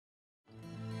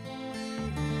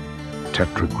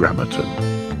tetragrammaton.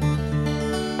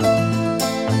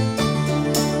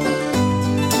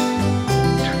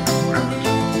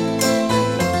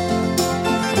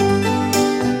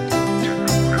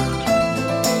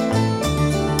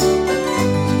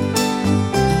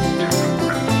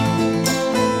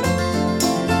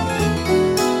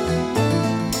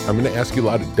 I'm going to ask you a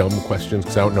lot of dumb questions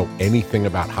because I don't know anything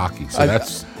about hockey. So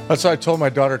that's what I told my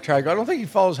daughter, Tag. I don't think he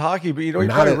follows hockey, but he Not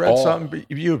probably at read all. something.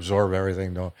 But you absorb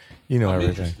everything, though. You know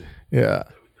everything. interested. Yeah.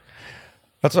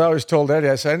 That's what I always told Eddie.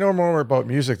 I said, I know more about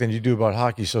music than you do about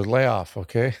hockey, so lay off,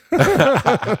 okay?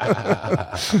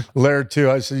 Laird, too.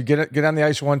 I said, get on the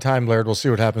ice one time, Laird. We'll see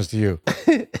what happens to you.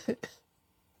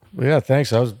 Well, yeah,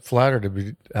 thanks. I was flattered to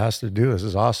be asked to do this. This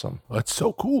is awesome. That's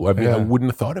so cool. I mean, I wouldn't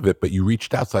have thought of it, but you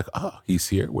reached out. It's like, oh, he's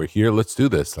here. We're here. Let's do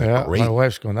this. Like, Yeah, great. my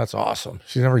wife's going, that's awesome.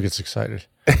 She never gets excited.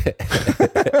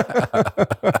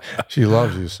 She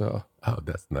loves you, so. Oh,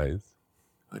 that's nice.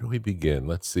 Where do we begin?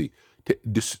 Let's see.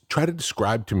 Try to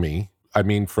describe to me. I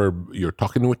mean, you're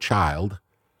talking to a child.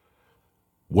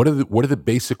 What are the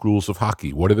basic rules of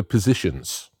hockey? What are the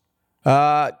positions?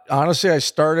 Honestly, I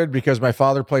started because my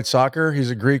father played soccer. He's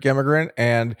a Greek immigrant,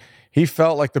 and he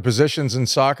felt like the positions in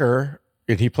soccer,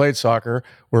 and he played soccer,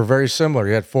 were very similar.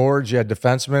 You had forwards, you had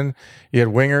defensemen, you had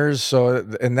wingers. So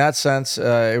in that sense,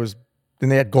 it was.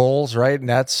 And they had goals, right?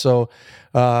 Nets. So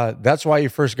that's why he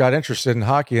first got interested in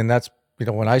hockey. And that's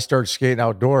when I started skating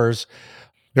outdoors,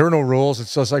 there were no rules.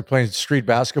 It's just like playing street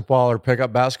basketball or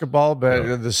pickup basketball,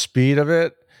 but the speed of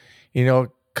it,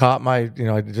 caught my,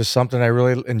 just something I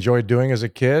really enjoyed doing as a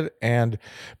kid.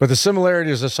 But the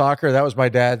similarities of soccer, that was my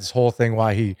dad's whole thing,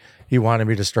 why he wanted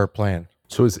me to start playing.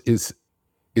 So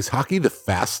is hockey the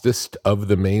fastest of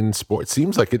the main sports?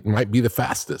 Seems like it might be the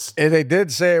fastest. And they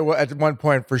did say at one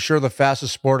point, for sure, the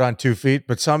fastest sport on 2 feet.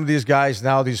 But some of these guys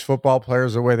now, these football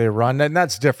players, the way they run, and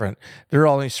that's different. They're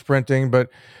only sprinting, but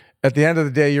at the end of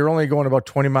the day, you're only going about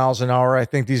 20 miles an hour. I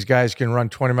think these guys can run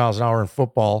 20 miles an hour in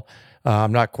football.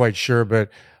 I'm not quite sure, but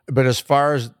as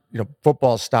far as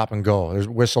football, stop and go. There's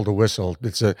whistle to whistle.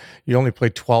 You only play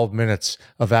 12 minutes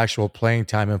of actual playing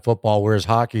time in football, whereas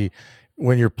hockey,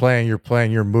 when you're playing,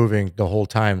 you're moving the whole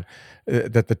time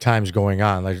that the time's going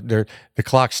on. Like the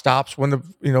clock stops when the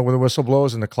whistle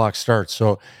blows, and the clock starts.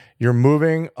 So you're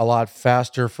moving a lot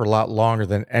faster for a lot longer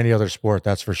than any other sport.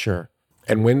 That's for sure.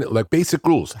 And when, like, basic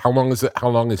rules, how long is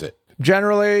it?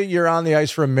 Generally, you're on the ice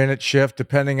for a minute shift,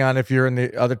 depending on if you're in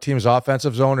the other team's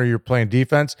offensive zone or you're playing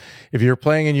defense. If you're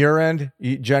playing in your end,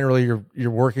 generally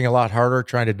you're working a lot harder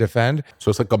trying to defend.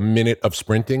 So it's like a minute of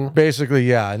sprinting? Basically,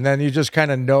 yeah. And then you just kind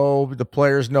of know, the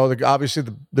players know, obviously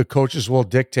the coaches will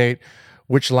dictate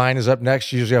which line is up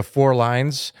next. You usually have 4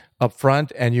 lines up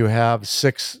front, and you have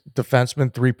 6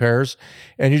 defensemen, 3 pairs,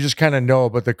 and you just kind of know,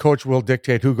 but the coach will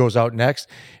dictate who goes out next.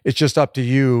 It's just up to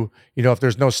you. If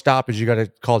there's no stoppage, you got to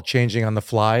call changing on the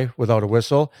fly without a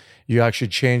whistle. You actually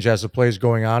change as the play is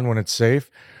going on when it's safe,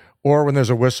 or when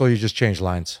there's a whistle, you just change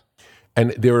lines.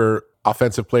 And there are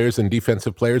offensive players and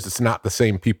defensive players. It's not the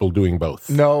same people doing both.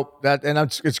 No,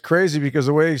 it's crazy because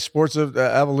the way sports of the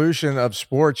evolution of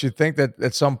sports, you'd think that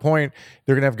at some point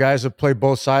they're going to have guys that play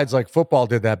both sides, like football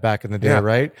did that back in the day,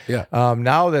 right? Yeah.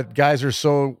 Now that guys are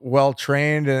so well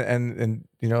trained and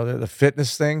the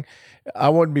fitness thing, I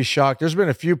wouldn't be shocked. There's been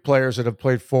a few players that have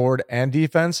played forward and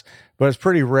defense, but it's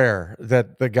pretty rare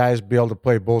that the guys be able to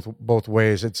play both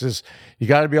ways. It's just, you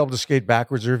got to be able to skate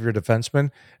backwards if you're a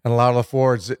defenseman. And a lot of the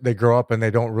forwards, they grow up and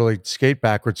they don't really skate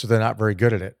backwards, so they're not very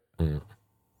good at it.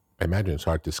 I imagine it's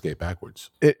hard to skate backwards.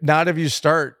 Not if you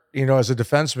start, as a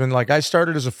defenseman. Like I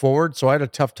started as a forward, so I had a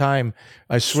tough time.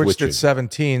 I switched at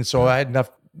 17, so I had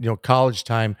enough, college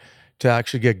time to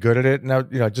actually get good at it. And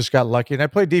I just got lucky. And I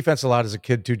played defense a lot as a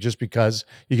kid too, just because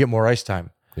you get more ice time.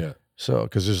 Yeah. So,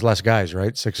 because there's less guys,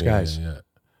 right? 6 guys. Yeah.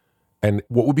 And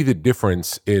what would be the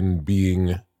difference in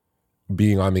being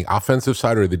on the offensive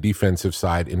side or the defensive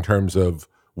side in terms of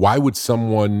why would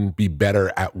someone be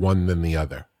better at one than the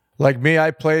other? Like me, I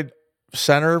played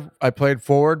center. I played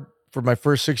forward for my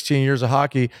first 16 years of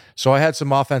hockey, so I had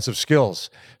some offensive skills.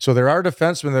 So there are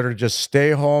defensemen that are just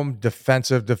stay-home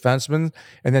defensive defensemen,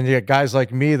 and then you get guys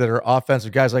like me that are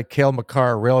offensive, guys like Cale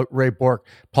Makar, Ray Bourque,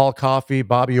 Paul Coffey,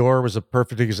 Bobby Orr was a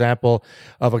perfect example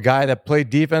of a guy that played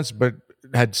defense but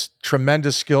had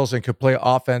tremendous skills and could play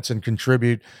offense and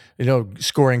contribute,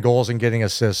 scoring goals and getting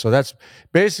assists. So that's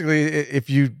basically, if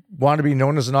you want to be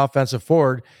known as an offensive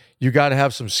forward, you got to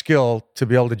have some skill to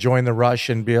be able to join the rush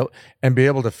and be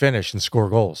able to finish and score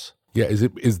goals. Yeah, is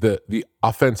the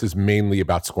offense is mainly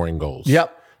about scoring goals?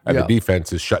 Yep. And the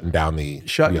defense is shutting down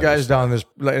guys down. And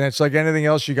it's like anything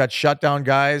else. You got shutdown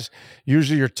guys.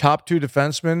 Usually your top 2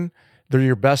 defensemen, They're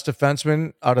your best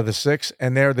defensemen out of the six,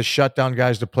 and they're the shutdown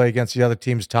guys to play against the other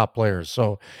team's top players.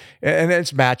 So, and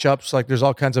it's matchups. Like there's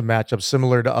all kinds of matchups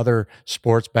similar to other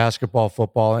sports, basketball,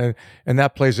 football, and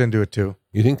that plays into it too.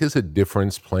 You think there's a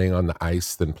difference playing on the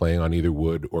ice than playing on either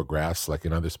wood or grass, like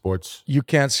in other sports? You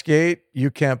can't skate,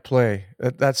 you can't play.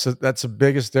 That's the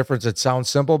biggest difference. It sounds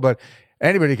simple, but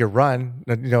anybody can run.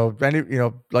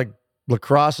 Like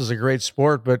lacrosse is a great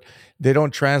sport, but they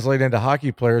don't translate into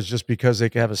hockey players just because they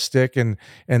can have a stick and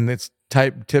it's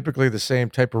typically the same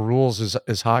type of rules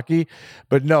as hockey.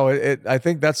 But no, I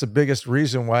think that's the biggest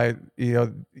reason why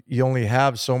you only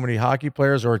have so many hockey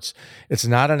players, or it's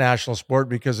not a national sport,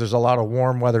 because there's a lot of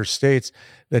warm weather states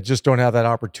that just don't have that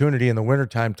opportunity in the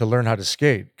wintertime to learn how to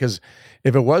skate. Because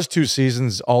if it was 2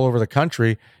 seasons all over the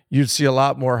country, you'd see a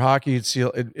lot more hockey. You'd see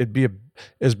it'd be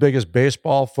as big as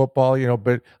baseball, football,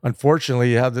 but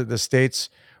unfortunately you have the states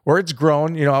where it's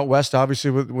grown, out west, obviously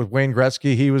with Wayne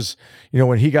Gretzky. He was,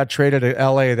 when he got traded to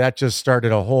LA, that just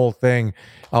started a whole thing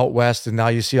out west. And now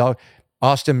you see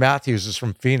Austin Matthews is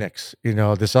from Phoenix.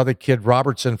 This other kid,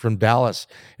 Robertson from Dallas,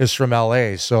 is from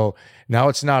LA. So now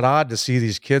it's not odd to see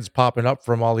these kids popping up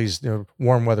from all these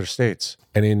warm weather states.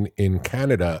 And in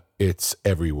Canada, it's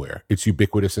everywhere. It's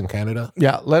ubiquitous in Canada.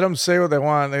 Yeah, let them say what they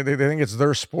want. They think it's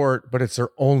their sport, but it's their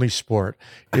only sport.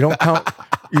 You don't count.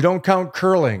 You don't count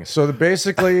curling. So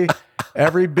basically,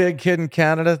 every big kid in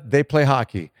Canada, they play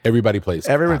hockey. Everybody plays.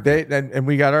 Hockey. And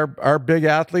we got our big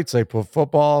athletes. They play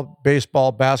football,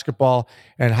 baseball, basketball,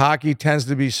 and hockey tends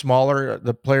to be smaller.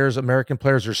 The players, American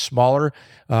players, are smaller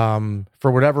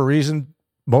for whatever reason.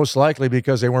 Most likely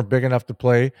because they weren't big enough to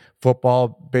play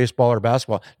football, baseball, or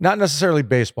basketball. Not necessarily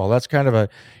baseball. That's kind of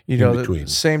the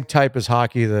same type as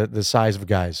hockey, the size of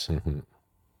guys. Mm-hmm.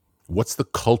 What's the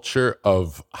culture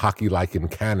of hockey like in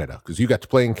Canada? Because you got to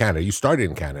play in Canada. You started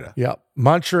in Canada. Yeah.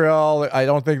 Montreal, I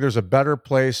don't think there's a better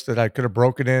place that I could have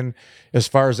broken in as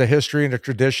far as the history and the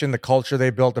tradition, the culture they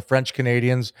built. The French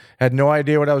Canadians had no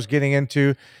idea what I was getting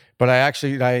into. But I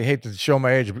hate to show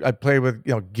my age. I played with,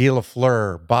 Guy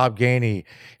Lafleur, Bob Gainey,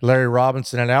 Larry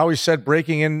Robinson. And I always said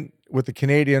breaking in with the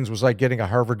Canadians was like getting a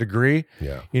Harvard degree.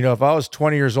 Yeah. If I was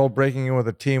 20 years old breaking in with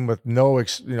a team with no,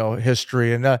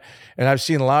 history, and I've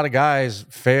seen a lot of guys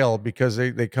fail because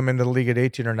they come into the league at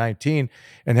 18 or 19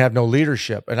 and have no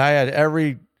leadership. And I had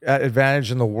every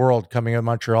advantage in the world coming in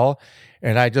Montreal,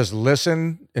 and I just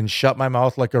listened and shut my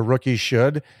mouth like a rookie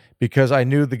should, because I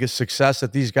knew the success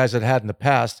that these guys had in the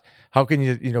past. How can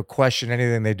you question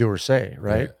anything they do or say,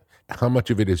 right? Yeah. How much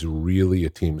of it is really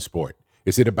a team sport?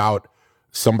 Is it about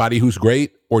somebody who's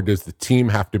great, or does the team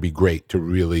have to be great to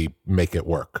really make it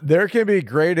work? There can be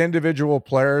great individual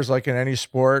players like in any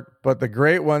sport, but the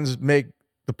great ones make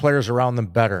the players around them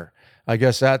better. I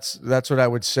guess that's what I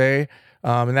would say.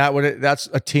 And that's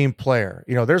a team player.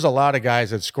 There's a lot of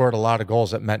guys that scored a lot of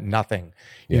goals that meant nothing.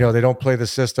 They don't play the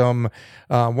system.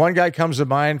 One guy comes to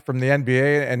mind from the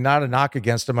NBA, and not a knock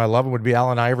against him, I love him, would be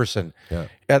Allen Iverson. Yeah.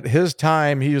 At his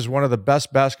time, he was one of the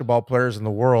best basketball players in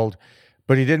the world,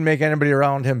 but he didn't make anybody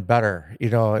around him better.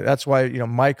 That's why,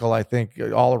 Michael, I think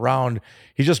all around,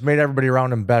 he just made everybody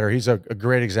around him better. He's a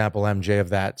great example, MJ, of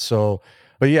that. So,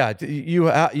 but yeah,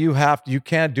 you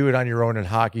can't do it on your own in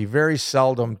hockey. Very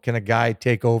seldom can a guy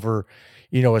take over,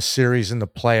 a series in the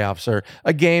playoffs, or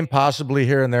a game possibly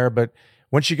here and there. But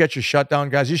once you get your shutdown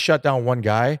guys, you shut down one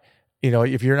guy.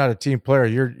 If you're not a team player,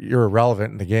 you're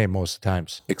irrelevant in the game most of the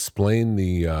times. Explain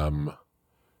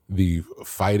the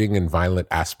fighting and violent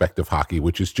aspect of hockey,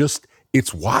 which is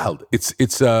it's wild.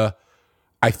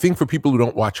 I think for people who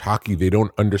don't watch hockey, they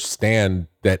don't understand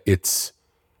that it's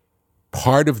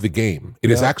part of the game.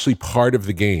 It is actually part of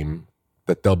the game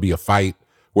that there'll be a fight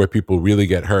where people really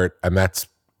get hurt, and that's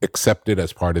accepted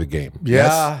as part of the game.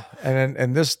 Yeah, Yes? and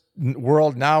in this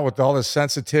world now with all this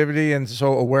sensitivity and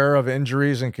so aware of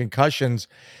injuries and concussions,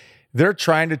 they're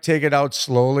trying to take it out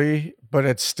slowly, but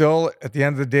it's still, at the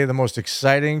end of the day, the most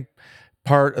exciting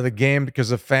part of the game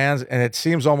because of fans, and it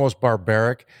seems almost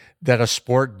barbaric that a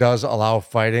sport does allow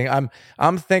fighting.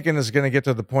 I'm thinking it's going to get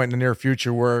to the point in the near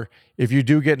future where if you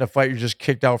do get in a fight, you're just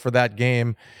kicked out for that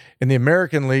game. In the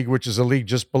American League, which is a league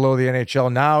just below the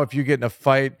NHL, now if you get in a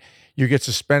fight, you get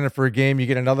suspended for a game. You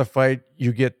get another fight,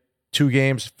 you get 2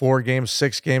 games, 4 games,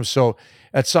 6 games. So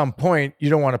at some point, you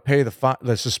don't want to pay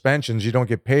the suspensions. You don't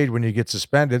get paid when you get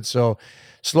suspended. So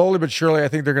slowly but surely, I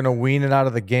think they're going to wean it out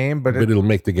of the game. But it'll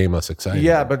make the game less exciting.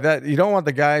 Yeah, but that you don't want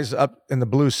the guys up in the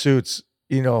blue suits,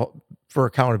 for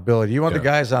accountability. You want the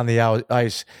guys on the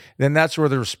ice. Then that's where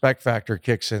the respect factor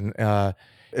kicks in.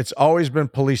 It's always been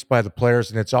policed by the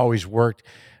players, and it's always worked.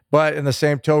 But in the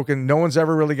same token, no one's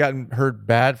ever really gotten hurt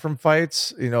bad from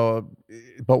fights,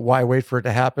 but why wait for it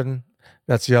to happen?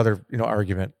 That's the other,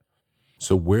 argument.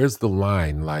 So where's the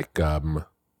line? Like,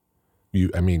 you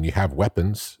have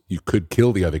weapons. You could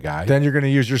kill the other guy. Then you're going to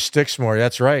use your sticks more.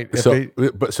 That's right.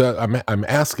 I'm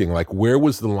asking, like, where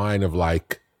was the line of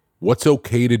like, what's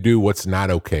okay to do, what's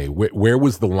not okay? Where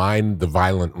was the line, the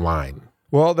violent line?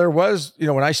 Well, there was,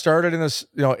 when I started in this,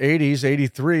 80s,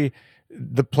 83,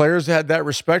 the players had that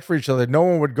respect for each other. No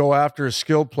one would go after a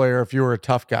skilled player if you were a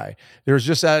tough guy. There was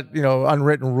just that,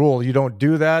 unwritten rule. You don't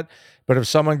do that. But if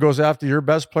someone goes after your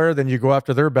best player, then you go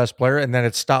after their best player, and then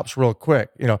it stops real quick.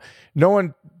 No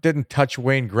one didn't touch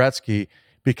Wayne Gretzky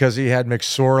because he had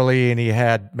McSorley and he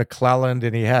had McClelland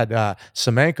and he had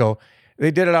Semenko. They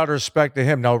did it out of respect to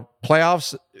him. Now,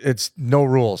 playoffs, it's no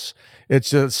rules.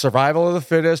 It's a survival of the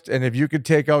fittest, and if you could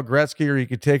take out Gretzky or you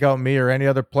could take out me or any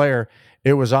other player,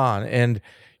 it was on.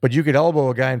 But you could elbow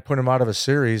a guy and put him out of a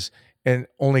series and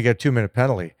only get a 2-minute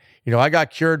penalty. I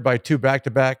got cured by 2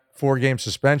 back-to-back 4-game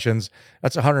suspensions.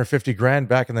 That's $150,000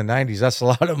 back in the 90s. That's a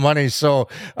lot of money. So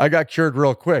I got cured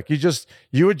real quick.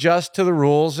 You adjust to the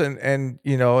rules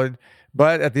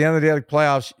but at the end of the day, the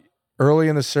playoffs, early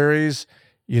in the series,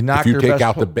 you knock if you take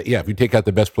out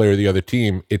the best player of the other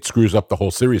team, it screws up the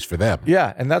whole series for them.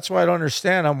 Yeah, and that's why I don't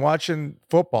understand. I'm watching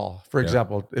football, for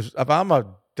example. If I'm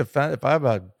if I have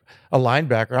a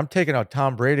linebacker, I'm taking out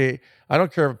Tom Brady. I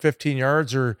don't care if 15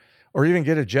 yards or even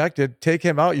get ejected. Take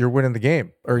him out, you're winning the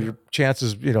game, or your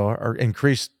chances, are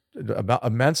increased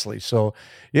immensely. So,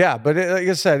 yeah, but like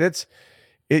I said,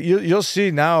 you'll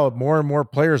see now more and more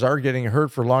players are getting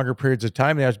hurt for longer periods of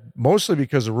time. That's mostly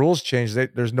because the rules changed.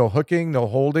 There's no hooking, no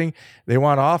holding. They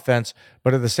want offense,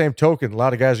 but at the same token, a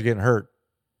lot of guys are getting hurt.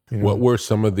 What were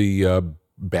some of the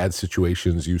bad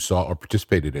situations you saw or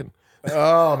participated in?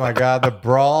 Oh my God, the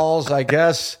brawls, I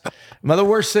guess. The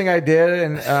worst thing I did,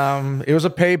 and it was a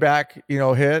payback,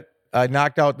 hit. I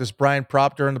knocked out this Brian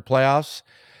Propp during the playoffs,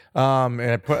 and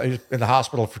I put in the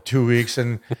hospital for 2 weeks.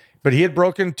 But he had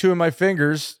broken 2 of my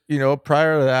fingers,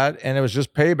 prior to that, and it was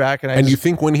just payback. And you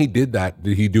think when he did that,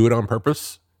 did he do it on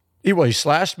purpose? He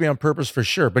slashed me on purpose for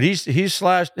sure, but he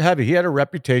slashed heavy. He had a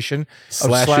reputation of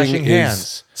slashing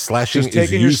hands. Slashing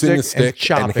is using the stick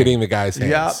and hitting the guy's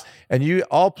hands. Yeah, and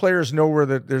all players know where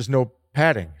there's no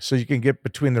padding, so you can get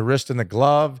between the wrist and the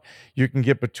glove. You can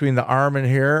get between the arm and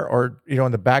here, or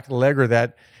in the back of the leg, or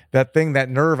that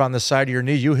nerve on the side of your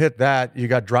knee. You hit that, you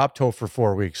got drop toe for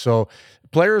 4 weeks. So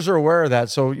players are aware of that.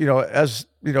 So, as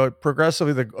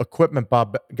progressively the equipment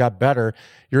got better,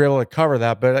 you're able to cover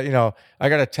that. But, I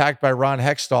got attacked by Ron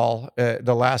Hextall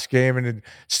the last game, and it's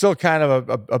still kind of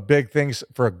a big thing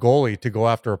for a goalie to go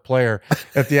after a player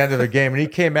at the end of the game. And he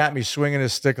came at me swinging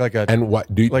his stick like a... And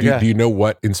what do you know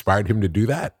what inspired him to do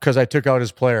that? Because I took out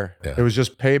his player. Yeah. It was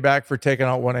just payback for taking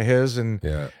out one of his.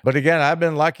 But again, I've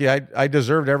been lucky. I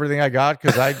deserved everything I got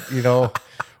because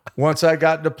once I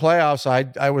got into playoffs,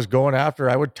 I was going after.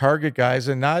 I would target guys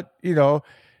and not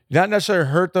necessarily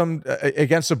hurt them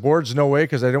against the boards. No way,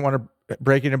 because I didn't want to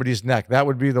break anybody's neck. That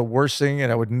would be the worst thing,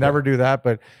 and I would never do that.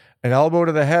 But an elbow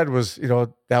to the head was,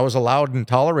 that was allowed and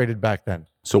tolerated back then.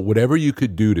 So whatever you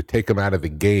could do to take them out of the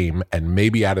game and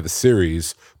maybe out of the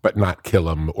series, but not kill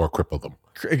them or cripple them.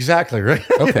 Exactly, right?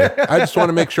 Okay. I just want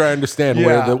to make sure I understand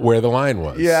where the line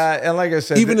was. Yeah, and like I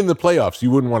said, even in the playoffs,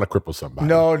 you wouldn't want to cripple somebody.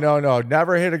 No.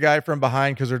 Never hit a guy from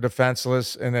behind because they're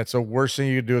defenseless, and that's the worst thing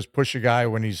you could do is push a guy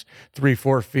when he's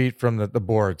 3-4 feet from the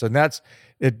boards. And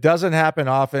it doesn't happen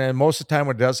often, and most of the time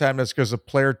when it does happen, it's because the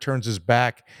player turns his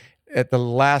back at the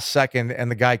last second and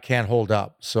the guy can't hold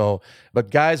up. So, but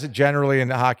guys that generally in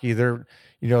hockey, they're,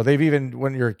 they've even,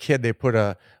 when you're a kid, they put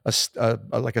a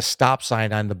like a stop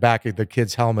sign on the back of the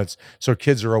kids' helmets. So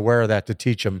kids are aware of that to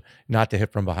teach them not to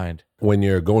hit from behind. When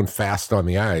you're going fast on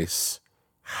the ice,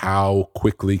 how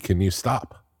quickly can you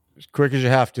stop? As quick as you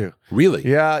have to. Really?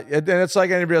 Yeah. And it's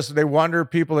like anybody else. They wonder,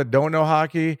 people that don't know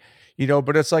hockey,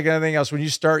 but it's like anything else. When you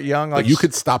start young, like but you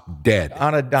could stop dead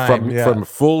on a dime from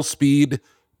full speed.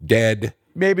 Dead.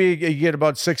 Maybe you get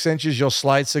about 6 inches, you'll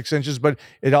slide 6 inches, but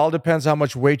it all depends how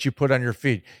much weight you put on your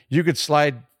feet. You could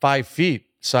slide 5 feet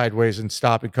sideways and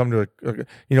stop and come to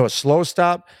a slow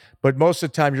stop, but most of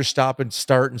the time you're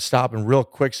stopping real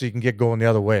quick so you can get going the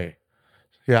other way.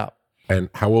 Yeah.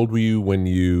 And how old were you when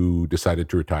you decided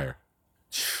to retire?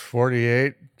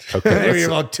 48. Okay. Maybe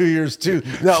about 2 years too.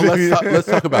 No, let's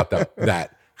talk about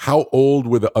that. How old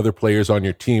were the other players on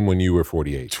your team when you were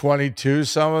 48? 22,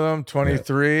 some of them,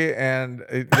 23. Yeah. And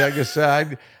like I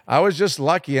said, I was just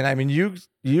lucky. And I mean,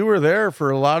 you were there for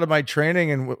a lot of my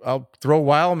training, and I'll throw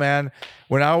Wild Man.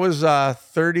 When I was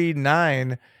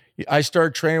 39, I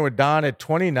started training with Don at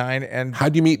 29, and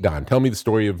How'd you meet Don? Tell me the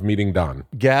story of meeting Don.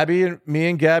 Me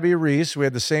and Gabby Reese, we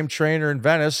had the same trainer in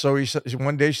Venice. So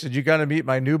one day she said, "You got to meet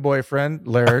my new boyfriend,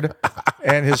 Laird,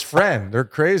 and his friend. They're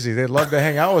crazy. They'd love to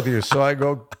hang out with you." So I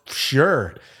go,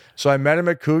 "Sure." So I met him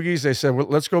at Coogie's. They said, "Well,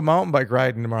 let's go mountain bike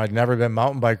riding tomorrow." I'd never been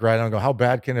mountain bike riding. I go, "How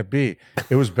bad can it be?"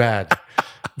 It was bad.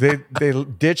 They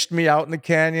ditched me out in the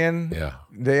canyon. Yeah.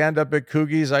 They end up at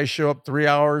Coogie's. I show up 3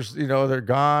 hours. They're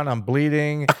gone. I'm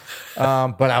bleeding,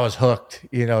 but I was hooked.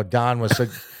 Don was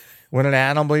what an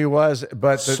animal he was.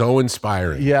 But So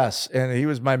inspiring. yes, and he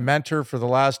was my mentor for the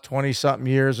last 20 something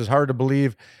years. It's hard to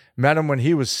believe. Met him when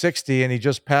he was 60, and he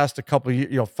just passed a couple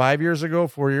years, 4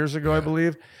 years ago, I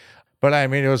believe. But I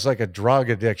mean, it was like a drug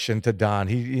addiction to Don.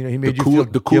 He made you feel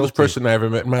The coolest guilty. person I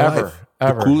ever met in my life.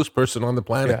 Ever. The coolest person on the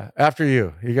planet. Yeah, after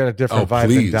you got a different vibe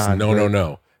Please. than Don.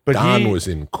 No. But Don was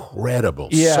incredible.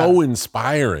 Yeah. So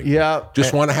inspiring. Yeah.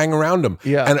 Just want to hang around him.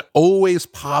 Yeah. And always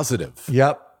positive.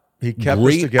 Yep. He kept us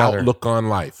Great together. outlook on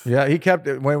life. Yeah, he kept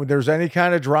it. When there's any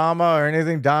kind of drama or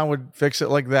anything, Don would fix it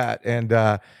like that.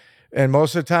 And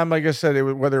most of the time, like I said,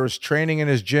 whether it was training in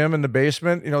his gym in the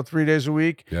basement, 3 days a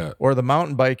week, Yeah. or the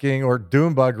mountain biking or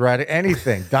dune bug riding,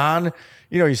 anything. Don,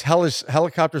 he's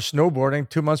helicopter snowboarding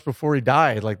 2 months before he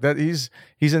died. Like that, he's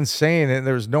insane. And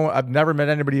I've never met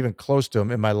anybody even close to him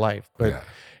in my life. But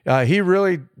he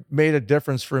really made a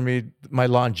difference for me, my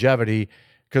longevity.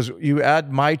 Because you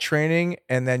add my training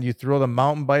and then you throw the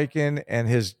mountain bike in, and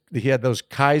he had those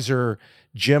Kaiser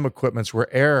gym equipments where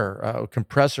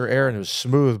compressor air, and it was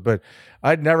smooth. But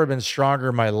I'd never been stronger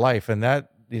in my life, and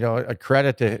that a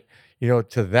credit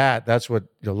to that. That's what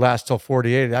lasts till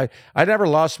 48. I never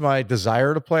lost my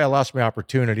desire to play. I lost my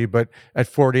opportunity, but at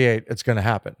 48, it's going to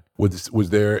happen. Was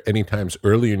there any times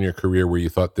early in your career where you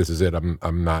thought, this is it? I'm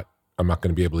not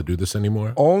going to be able to do this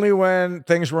anymore? Only when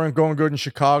things weren't going good in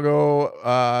Chicago.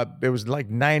 It was like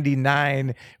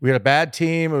 99. We had a bad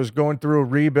team. It was going through a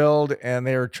rebuild, and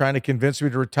they were trying to convince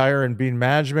me to retire and be in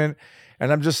management.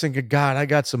 And I'm just thinking, God, I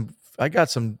got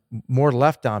some more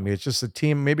left on me. It's just the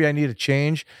team. Maybe I need a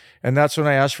change. And that's when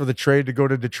I asked for the trade to go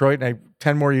to Detroit, and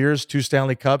 10 more years, 2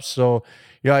 Stanley Cups. So,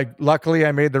 luckily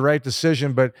I made the right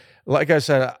decision. But like I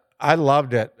said, I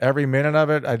loved it, every minute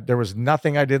of it. There was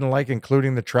nothing I didn't like,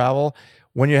 including the travel.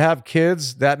 When you have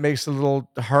kids, that makes it a little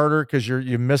harder because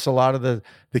you miss a lot of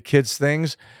the kids'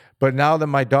 things. But now that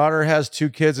my daughter has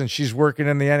 2 kids and she's working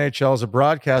in the NHL as a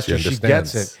broadcaster, she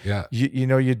gets it. Yeah.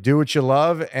 You do what you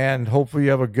love, and hopefully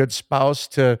you have a good spouse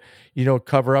to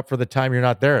cover up for the time you're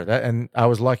not there. And I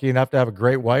was lucky enough to have a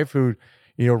great wife who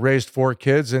raised 4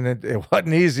 kids, and it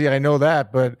wasn't easy. I know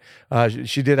that, but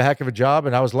she did a heck of a job,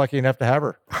 and I was lucky enough to have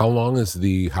her. How long is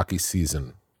the hockey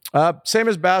season? Same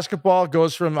as basketball. It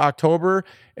goes from October,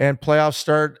 and playoffs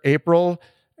start April,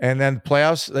 and then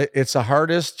playoffs. It's the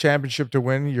hardest championship to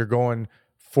win. You're going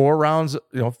 4 rounds,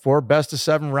 4 best of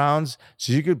 7 rounds.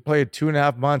 So you could play it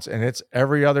 2.5 months, and it's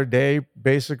every other day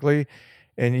basically.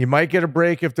 And you might get a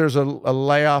break if there's a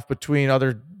layoff between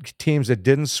other teams that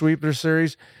didn't sweep their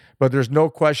series. But there's no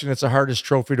question it's the hardest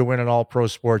trophy to win in all pro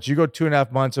sports. You go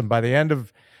 2.5 months, and by the end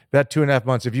of that 2.5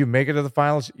 months, if you make it to the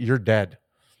finals, you're dead.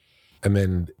 And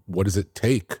then what does it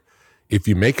take? If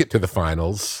you make it to the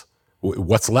finals,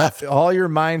 what's left? All your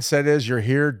mindset is you're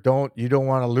here. You don't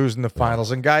want to lose in the finals.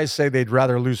 And guys say they'd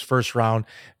rather lose first round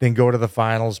than go to the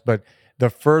finals. But the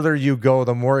further you go,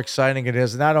 the more exciting it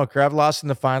is. And I don't care. I've lost in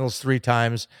the finals 3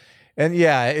 times. And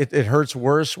yeah, it hurts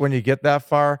worse when you get that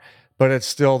far. But it's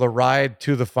still, the ride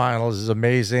to the finals is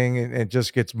amazing, and it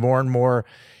just gets more and more,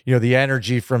 the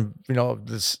energy from,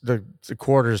 the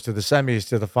quarters to the semis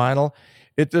to the final.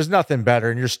 There's nothing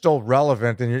better, and you're still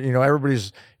relevant, and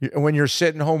everybody's, when you're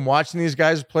sitting home watching these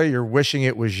guys play, you're wishing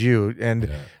it was you.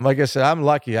 And like I said, I'm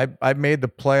lucky. I made the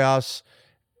playoffs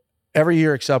every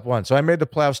year except one. So I made the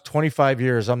playoffs 25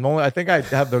 years. I think I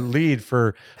have the lead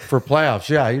for playoffs.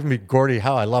 Yeah, even beat Gordie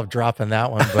Howe. I love dropping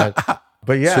that one,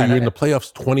 but yeah. So you're in the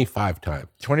playoffs 25 times.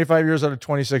 25 years out of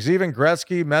 26. Even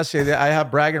Gretzky, Messier, I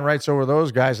have bragging rights over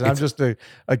those guys, and I'm just a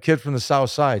kid from the South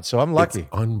Side, so I'm lucky.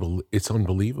 It's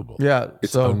unbelievable. Yeah.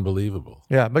 It's unbelievable.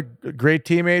 Yeah, but great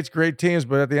teammates, great teams,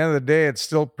 but at the end of the day, it's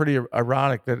still pretty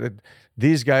ironic that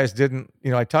these guys didn't,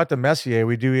 I talked to Messier,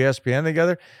 we do ESPN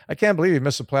together. I can't believe he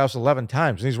missed the playoffs 11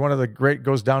 times, and he's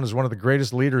goes down as one of the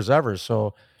greatest leaders ever,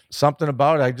 so something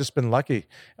about it. I've just been lucky,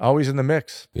 always in the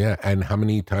mix. Yeah. And how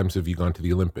many times have you gone to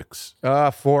the Olympics?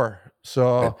 4.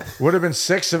 So would have been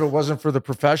 6 if it wasn't for the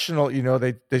professional.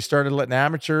 They started letting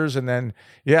amateurs, and then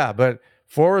but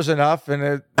 4 is enough.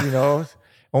 And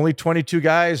only 22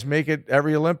 guys make it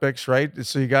every Olympics, right?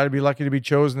 So you got to be lucky to be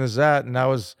chosen as that. And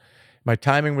my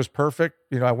timing was perfect.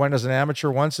 I went as an amateur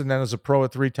once and then as a pro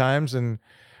at 3 times. And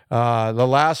the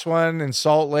last one in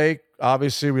Salt Lake,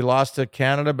 obviously we lost to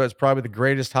Canada, but it's probably the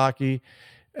greatest hockey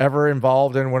ever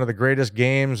involved in, one of the greatest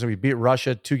games. And we beat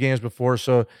Russia 2 games before.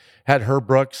 So had Herb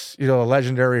Brooks, the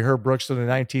legendary Herb Brooks in the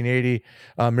 1980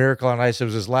 Miracle on Ice. It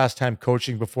was his last time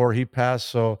coaching before he passed.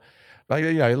 So,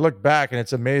 you look back and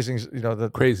it's amazing,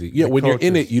 Crazy. Yeah, the when you're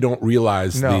in coaches. it, you don't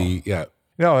realize No. yeah.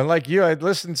 No, and like you, I'd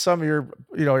listened to some of your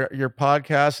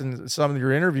podcasts and some of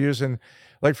your interviews, and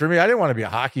like for me, I didn't want to be a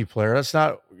hockey player. That's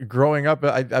not growing up.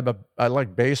 I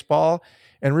like baseball,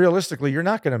 and realistically, you're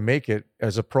not going to make it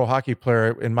as a pro hockey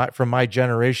player from my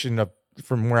generation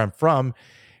from where I'm from.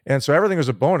 And so everything was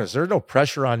a bonus. There's no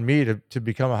pressure on me to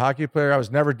become a hockey player. I was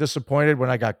never disappointed when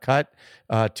I got cut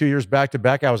 2 years back to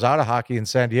back. I was out of hockey in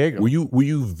San Diego. Were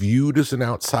you viewed as an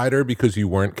outsider because you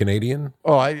weren't Canadian?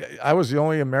 Oh, I was the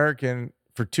only American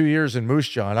for 2 years in Moose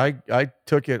Jaw. I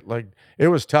took it like it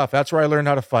was tough. That's where I learned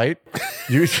how to fight.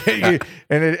 And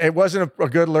it wasn't a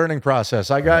good learning process.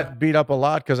 I got beat up a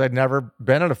lot because I'd never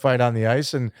been in a fight on the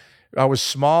ice, and I was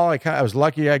small. I was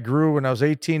lucky. I grew when I was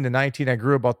 18 to 19. I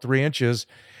grew about 3 inches.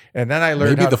 And then I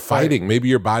learned maybe how the to fight. fighting. Maybe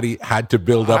your body had to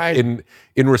build up in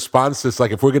response to this.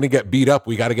 Like, if we're going to get beat up,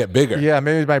 we got to get bigger. Yeah,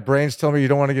 maybe my brain's telling me you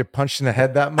don't want to get punched in the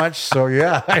head that much. So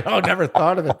yeah, I never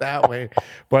thought of it that way.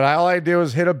 But all I did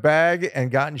was hit a bag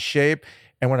and got in shape.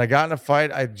 And when I got in a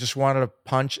fight, I just wanted to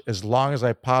punch as long as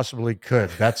I possibly could.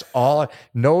 That's all.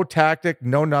 No tactic,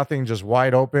 no nothing, just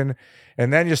wide open.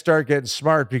 And then you start getting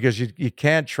smart because you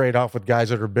can't trade off with guys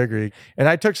that are bigger. And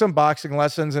I took some boxing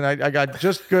lessons, and I got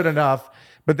just good enough.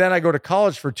 But then I go to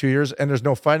college for 2 years, and there's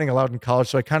no fighting allowed in college.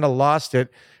 So I kind of lost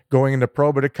it going into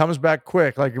pro, but it comes back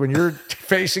quick. Like when you're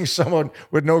facing someone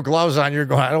with no gloves on, you're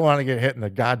going, I don't want to get hit in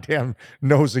the goddamn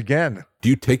nose again. Do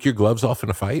you take your gloves off in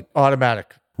a fight?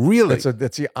 Automatic. Really?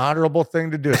 That's the honorable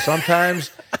thing to do. Sometimes,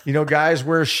 guys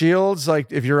wear shields.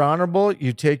 Like if you're honorable,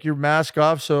 you take your mask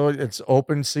off so it's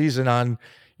open season on,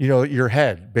 your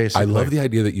head, basically. I love the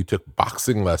idea that you took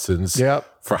boxing lessons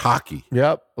for hockey.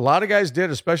 Yep. A lot of guys did,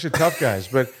 especially tough guys.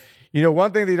 But,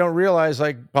 one thing they don't realize,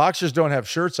 like boxers don't have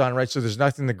shirts on, right? So there's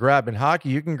nothing to grab. In hockey,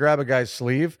 you can grab a guy's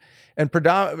sleeve. And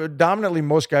predominantly,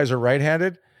 most guys are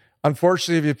right-handed.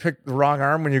 Unfortunately, if you pick the wrong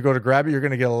arm when you go to grab it, you're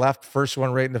going to get a left first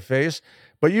one right in the face.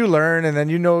 But you learn, and then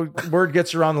word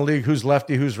gets around the league who's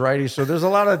lefty, who's righty. So there's a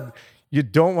lot of... You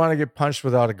don't want to get punched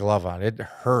without a glove on. It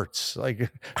hurts.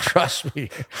 Like, trust me.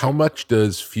 How much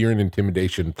does fear and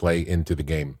intimidation play into the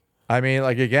game? I mean,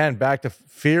 like, again, back to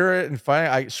fear and fighting.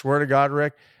 I swear to God,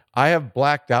 Rick, I have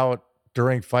blacked out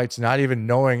during fights, not even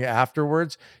knowing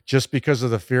afterwards, just because of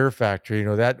the fear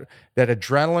factor. That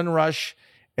adrenaline rush.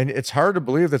 And it's hard to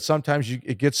believe that sometimes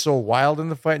it gets so wild in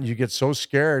the fight and you get so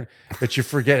scared that you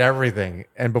forget everything.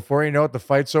 And before you know it, the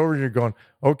fight's over and you're going,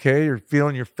 okay, you're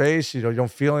feeling your face. You don't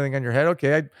feel anything on your head.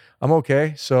 Okay, I'm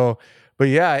okay. So, but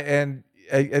yeah, and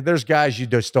there's guys you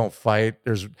just don't fight.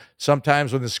 There's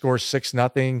sometimes when the score's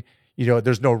 6-0,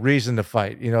 there's no reason to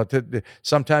fight.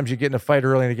 Sometimes you get in a fight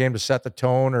early in the game to set the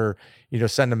tone or,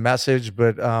 send a message.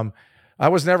 But I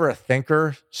was never a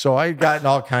thinker, so I got in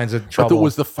all kinds of trouble.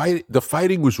 But the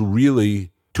fighting was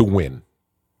really to win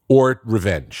or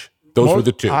revenge. Those were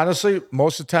the two. Honestly,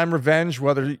 most of the time revenge,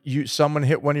 whether someone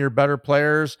hit one of your better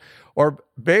players, or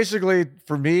basically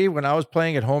for me, when I was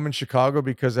playing at home in Chicago,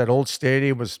 because that old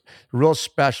stadium was real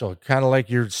special, kind of like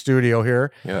your studio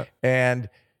here. Yeah. And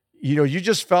you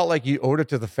just felt like you owed it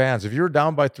to the fans. If you were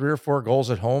down by 3 or 4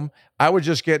 goals at home, I would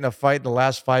just get in a fight in the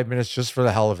last 5 minutes just for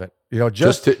the hell of it.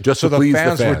 Just so to please the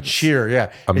fans would cheer.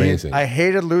 Yeah. Amazing. I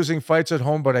hated losing fights at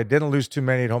home, but I didn't lose too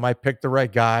many at home. I picked the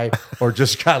right guy or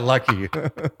just got lucky.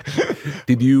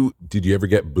 Did you ever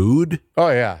get booed? Oh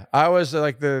yeah. I was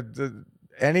like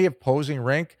any opposing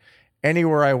rink,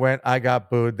 anywhere I went, I got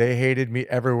booed. They hated me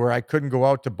everywhere. I couldn't go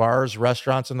out to bars,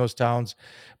 restaurants in those towns.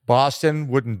 Boston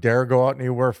wouldn't dare go out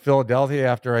anywhere. Philadelphia,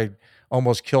 after I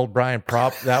almost killed Brian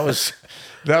Propp, that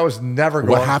was never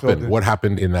going. What happened? What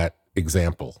happened in that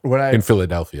example in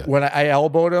Philadelphia? When I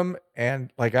elbowed him,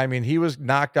 and he was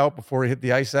knocked out before he hit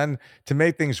the ice. And to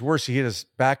make things worse, he hit his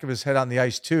back of his head on the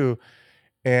ice too.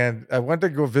 And I went to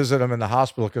go visit him in the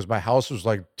hospital because my house was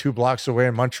like 2 blocks away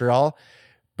in Montreal.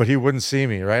 But he wouldn't see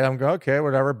me, right? I'm going, okay,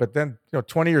 whatever. But then,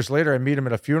 20 years later, I meet him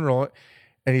at a mural,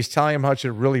 and he's telling him how much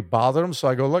it really bothered him. So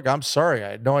I go, look, I'm sorry.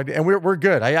 I had no idea. And we're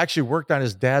good. I actually worked on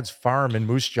his dad's farm in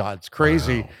Moose Jaw. It's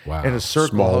crazy in a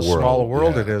circle, how small a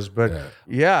world it is. But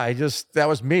that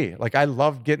was me. Like, I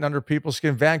loved getting under people's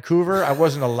skin. Vancouver, I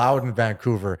wasn't allowed in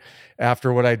Vancouver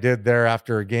after what I did there.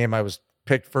 After a game, I was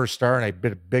picked first star, and I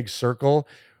bit a big circle,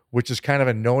 which is kind of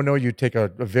a no-no. You take a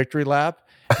victory lap.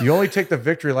 You only take the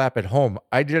victory lap at home.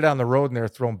 I did it on the road, and they're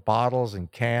throwing bottles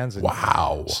and cans. And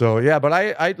Wow. so, yeah, but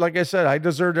I like I said, I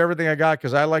deserved everything I got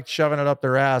because I liked shoving it up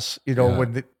their ass, Yeah.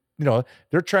 when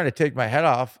they're trying to take my head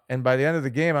off. And by the end of the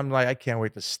game, I'm like, I can't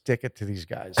wait to stick it to these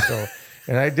guys. So,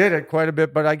 and I did it quite a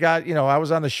bit, but I got, I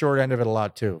was on the short end of it a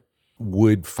lot too.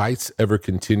 Would fights ever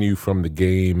continue from the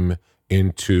game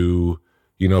into,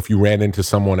 if you ran into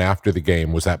someone after the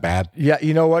game, was that bad? Yeah,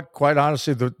 you know what? Quite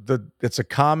honestly, it's a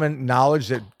common knowledge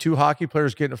that two hockey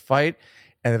players get in a fight,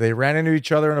 and if they ran into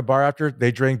each other in a bar after,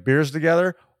 they drink beers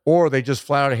together, or they just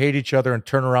flat out hate each other and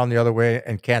turn around the other way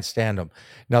and can't stand them.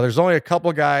 Now, there's only a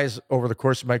couple guys over the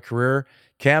course of my career,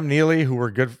 Cam Neely, who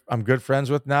I'm good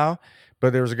friends with now,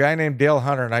 but there was a guy named Dale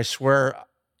Hunter, and I swear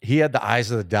he had the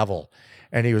eyes of the devil,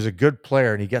 and he was a good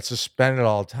player, and he gets suspended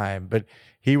all the time, but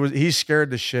he scared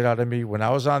the shit out of me when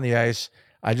I was on the ice.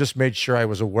 I just made sure I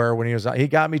was aware when he was on. He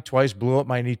got me twice, blew up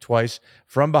my knee twice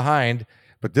from behind,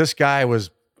 but this guy was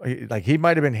like, he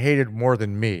might have been hated more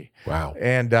than me. Wow.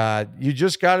 And you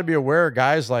just got to be aware of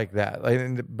guys like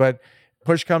that. But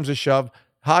push comes to shove,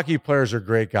 hockey players are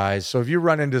great guys. So if you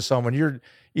run into someone,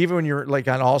 even when you're like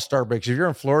on all-star breaks, if you're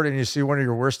in Florida and you see one of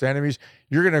your worst enemies,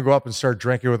 you're going to go up and start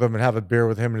drinking with him and have a beer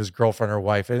with him and his girlfriend or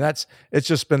wife. And it's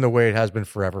just been the way it has been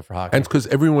forever for hockey. And because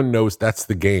everyone knows that's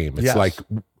the game. It's Yes. like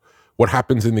what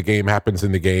happens in the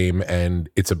game, and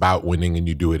it's about winning, and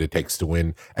you do what it takes to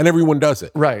win, and everyone does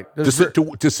it. Right.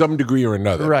 To some degree or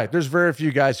another. Right. There's very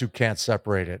few guys who can't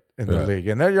separate it in the league.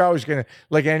 And then you're always going to,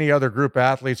 like any other group of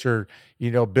athletes or,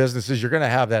 businesses, you're going to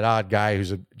have that odd guy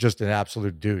who's just an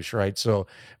absolute douche, right? So,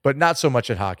 but not so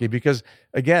much at hockey because,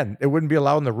 again, it wouldn't be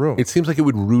allowed in the room. It seems like it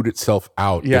would root itself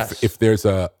out Yes. if there's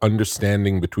a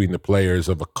understanding between the players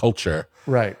of a culture.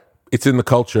 Right. It's in the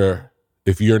culture.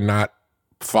 If you're not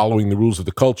following the rules of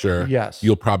the culture, Yes.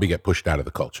 you'll probably get pushed out of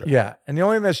the culture. Yeah. And the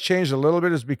only thing that's changed a little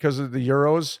bit is because of the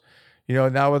Euros.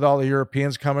 Now with all the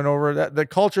Europeans coming over, that the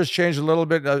culture's changed a little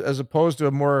bit as opposed to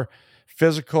a more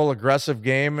physical, aggressive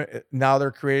game. Now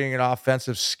they're creating an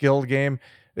offensive, skilled game.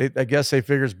 I guess they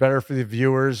figure it's better for the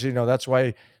viewers. That's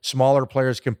why smaller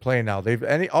players can play now.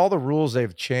 All the rules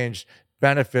they've changed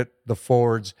benefit the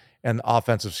forwards and the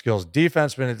offensive skills.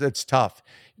 Defensemen, it's tough.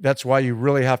 That's why you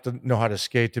really have to know how to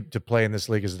skate to play in this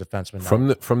league as a defenseman.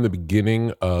 From the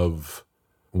beginning of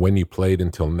when you played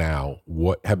until now,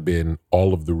 what have been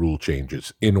all of the rule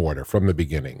changes in order from the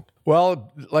beginning?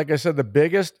 Well, like I said, the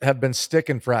biggest have been stick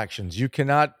infractions. You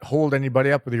cannot hold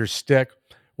anybody up with your stick,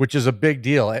 which is a big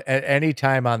deal at any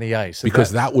time on the ice.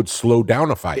 Because that would slow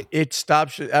down a fight. It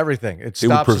stops everything. It stops It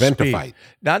would prevent the a speed. fight.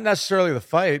 Not necessarily the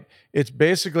fight. It's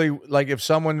basically like if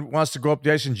someone wants to go up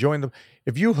the ice and join them,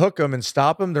 if you hook them and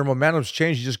stop them, their momentum's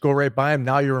changed. You just go right by them.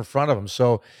 Now you're in front of them.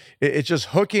 So it's just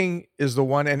hooking is the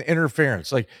one, and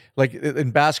interference. Like in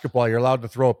basketball, you're allowed to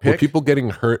throw a pick. Were people getting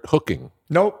hurt hooking?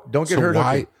 Nope, don't get hurt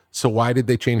hooking. So why did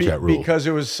they change that rule? Because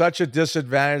it was such a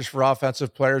disadvantage for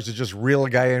offensive players to just reel a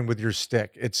guy in with your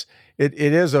stick.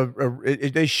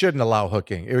 They shouldn't allow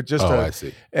hooking. It was just I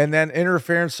see. And then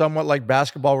interference, somewhat like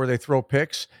basketball where they throw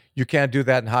picks. You can't do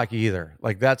that in hockey either.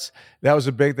 Like that was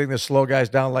a big thing to slow guys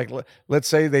down. Like let's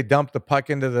say they dump the puck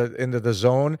into the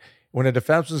zone. When a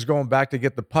defenseman's going back to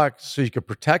get the puck so you could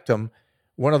protect them,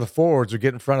 one of the forwards would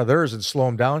get in front of theirs and slow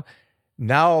them down.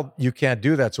 Now you can't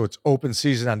do that, so it's open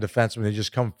season on defensemen. They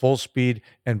just come full speed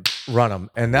and run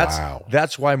them, and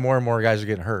that's why more and more guys are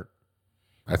getting hurt.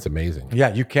 That's amazing.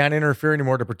 Yeah, you can't interfere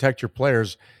anymore to protect your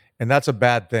players, and that's a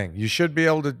bad thing. You should be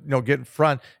able to get in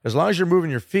front. As long as you're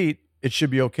moving your feet, it should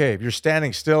be okay. If you're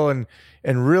standing still and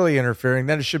really interfering,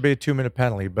 then it should be a 2-minute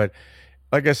penalty. But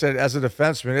like I said, as a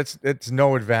defenseman, it's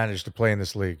no advantage to play in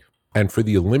this league. And for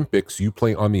the Olympics, you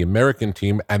play on the American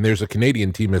team, and there's a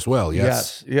Canadian team as well.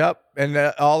 Yes. Yep. And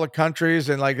all the countries,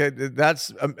 and that's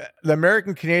the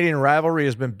American-Canadian rivalry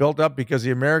has been built up because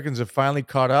the Americans have finally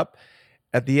caught up.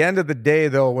 At the end of the day,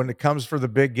 though, when it comes for the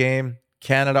big game,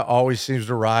 Canada always seems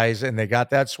to rise, and they got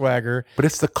that swagger. But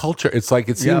it's the culture. It's like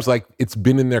it seems like it's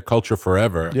been in their culture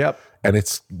forever. Yep. And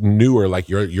it's newer. Like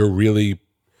you're really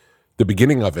the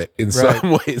beginning of it in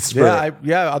some ways.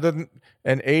 Other than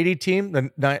an 80 team,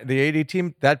 the 80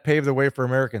 team, that paved the way for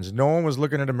Americans. No one was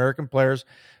looking at American players,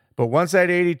 but once that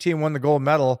 80 team won the gold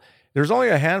medal, there's only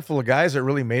a handful of guys that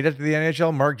really made it to the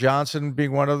NHL. Mark Johnson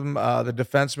being one of them, the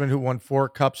defenseman who won 4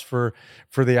 cups for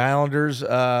the Islanders,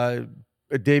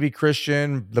 Davey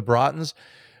Christian, the Broughton's,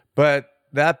 but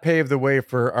that paved the way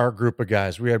for our group of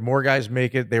guys. We had more guys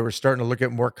make it. They were starting to look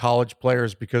at more college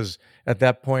players because at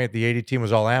that point, the 80 team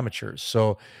was all amateurs.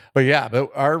 So, but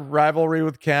our rivalry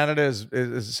with Canada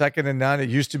is second to none. It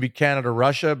used to be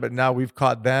Canada-Russia, but now we've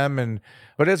caught them.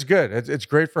 But it's good. It's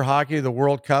great for hockey. The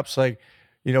World Cups,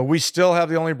 We still have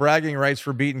the only bragging rights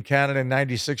for beating Canada in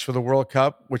 96 for the World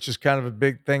Cup, which is kind of a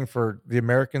big thing for the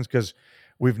Americans because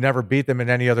we've never beat them in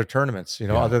any other tournaments,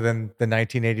 Yeah. other than the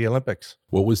 1980 Olympics.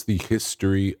 What was the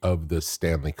history of the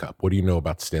Stanley Cup? What do you know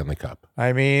about Stanley Cup?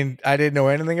 I mean, I didn't know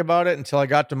anything about it until I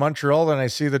got to Montreal and I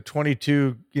see the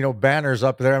 22, banners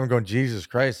up there. I'm going, Jesus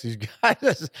Christ, these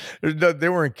guys, they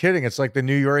weren't kidding. It's like the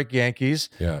New York Yankees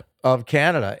Yeah. of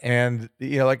Canada. And,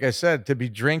 like I said, to be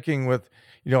drinking with,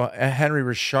 Henry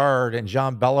Richard and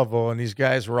Jean Beliveau and these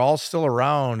guys were all still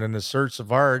around in the Search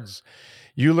Savards.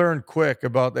 You learned quick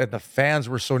about that. The fans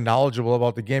were so knowledgeable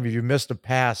about the game. If you missed a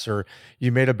pass or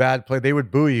you made a bad play, they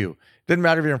would boo you. Didn't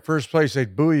matter if you're in first place,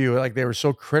 they'd boo you. Like they were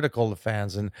so critical, the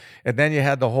fans. And then you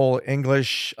had the whole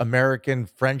English, American,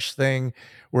 French thing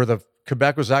where the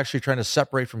Quebec was actually trying to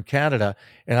separate from Canada.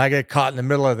 And I get caught in the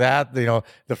middle of that.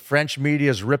 The French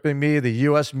media is ripping me. The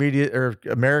US media or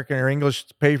American or English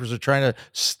papers are trying to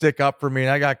stick up for me.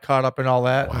 And I got caught up in all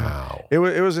that. Wow. It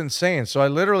was insane. So I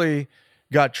literally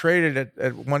got traded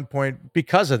at one point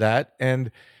because of that.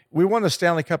 And we won the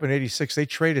Stanley Cup in 86. They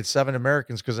traded 7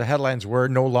 Americans because the headlines were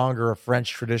no longer a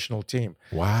French traditional team.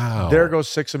 Wow. There goes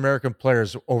 6 American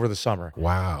players over the summer.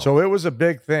 Wow. So it was a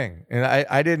big thing. And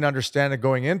I didn't understand it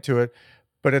going into it.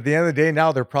 But at the end of the day,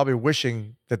 now they're probably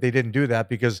wishing that they didn't do that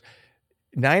because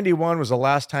 91 was the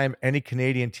last time any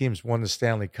Canadian teams won the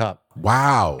Stanley Cup.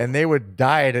 Wow. And they would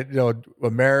die at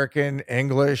American,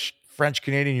 English, French,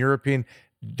 Canadian, European.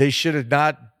 They should have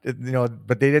not,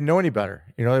 but they didn't know any better.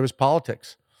 It was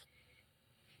politics.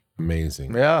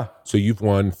 Amazing. Yeah. So you've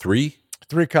won 3?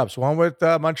 3 cups. One with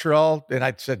Montreal. And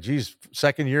I said, geez,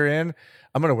 second year in,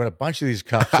 I'm going to win a bunch of these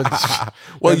cups.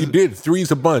 Well, you did.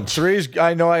 3's a bunch. 3's,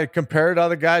 I know I compared to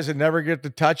other guys that never get to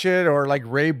touch it, or like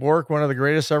Ray Bork, one of the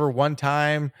greatest ever one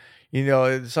time.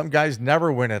 Some guys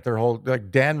never win it. Their whole,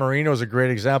 like Dan Marino is a great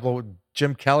example.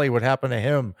 Jim Kelly, what happened to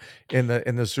him in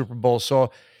the Super Bowl.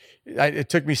 So it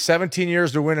took me 17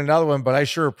 years to win another one, but I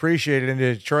sure appreciate it in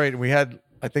Detroit. And we had,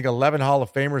 I think, 11 Hall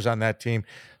of Famers on that team.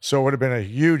 So it would have been a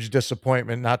huge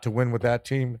disappointment not to win with that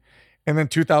team. And then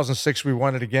 2006, we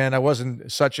won it again. I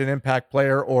wasn't such an impact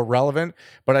player or relevant,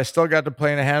 but I still got to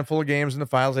play in a handful of games in the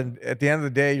finals. And at the end of the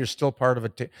day, you're still part of a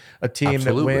team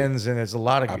Absolutely. that wins. And it's a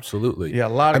lot of, Absolutely. Yeah, a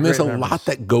lot of, and there's a great memories. lot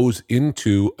that goes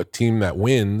into a team that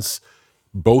wins,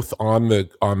 both on the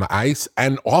ice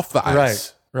and off the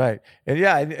ice. Right. And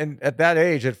yeah, and at that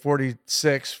age, at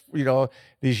 46,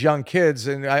 these young kids,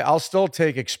 and I'll still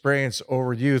take experience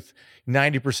over youth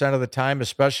 90% of the time,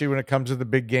 especially when it comes to the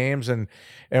big games. And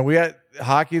we had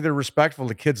hockey, they're respectful.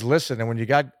 The kids listen. And when you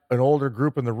got an older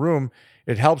group in the room,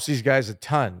 it helps these guys a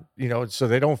ton, so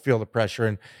they don't feel the pressure.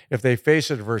 And if they face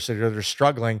adversity or they're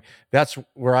struggling, that's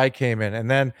where I came in.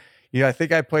 And then, I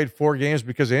think I played 4 games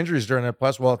because of injuries during that.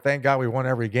 Plus, well, thank God we won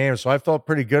every game. So I felt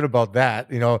pretty good about that.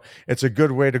 It's a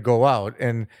good way to go out.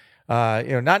 And,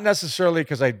 not necessarily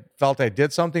because I felt I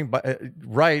did something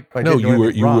right. But No,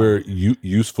 you were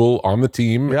useful on the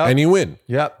team, and you win.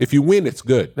 Yep. If you win, it's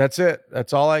good. That's it.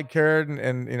 That's all I cared.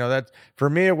 And that for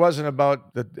me, it wasn't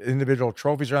about the individual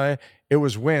trophies or anything. It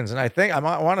was wins. And I think I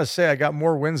want to say I got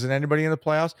more wins than anybody in the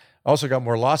playoffs. I also got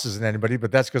more losses than anybody,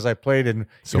 but that's because I played in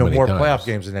more playoff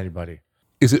games than anybody.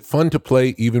 Is it fun to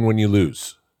play even when you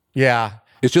lose? Yeah.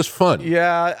 It's just fun.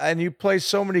 Yeah, and you play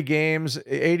so many games,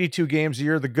 82 games a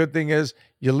year. The good thing is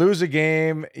you lose a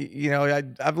game.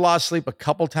 I've lost sleep a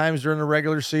couple times during the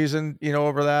regular season,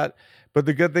 over that. But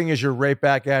the good thing is you're right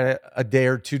back at it a day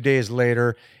or 2 days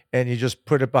later, and you just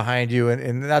put it behind you.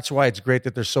 And that's why it's great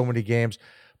that there's so many games.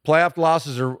 Playoff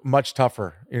losses are much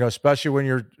tougher, especially when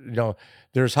you're,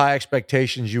 there's high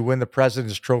expectations. You win the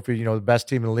President's Trophy, the best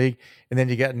team in the league, and then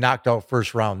you get knocked out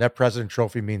first round. That President's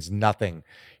Trophy means nothing,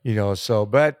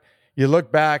 but you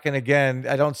look back, and again,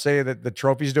 I don't say that the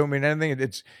trophies don't mean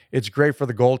anything. It's great for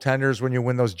the goaltenders when you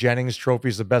win those Jennings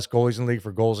trophies, the best goalies in the league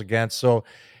for goals against. So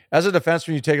as a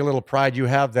defenseman, you take a little pride. You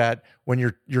have that when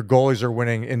your goalies are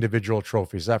winning individual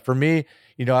trophies. That for me,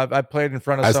 I played in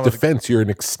front of as some defense, you're an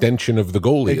extension of the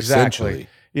goalie, essentially.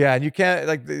 Yeah, and you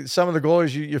can't some of the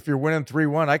goalies. If you're winning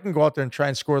 3-1, I can go out there and try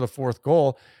and score the 4th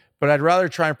goal, but I'd rather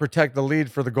try and protect the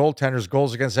lead for the goaltenders'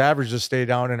 goals against average to stay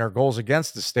down and our goals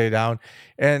against to stay down.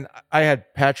 And I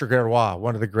had Patrick Roy,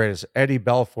 one of the greatest, Eddie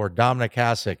Belfour, Dominic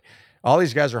Hasek. All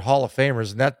these guys are Hall of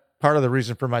Famers, and that part of the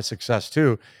reason for my success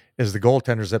too is the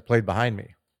goaltenders that played behind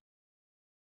me.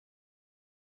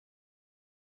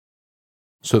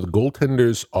 So the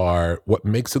goaltenders are, what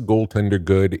makes a goaltender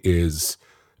good is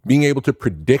being able to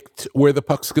predict where the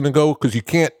puck's going to go, because you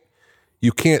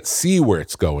can't see where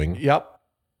it's going. Yep.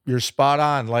 You're spot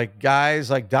on. Like guys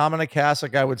like Dominic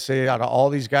Hasek, I would say out of all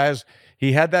these guys,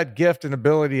 he had that gift and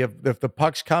ability of if the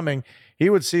puck's coming, he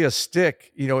would see a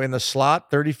stick, in the slot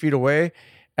 30 feet away,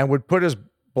 and would put his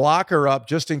blocker up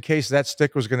just in case that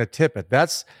stick was going to tip it.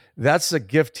 That's a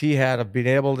gift he had of being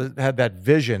able to have that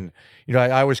vision.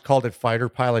 I always called it fighter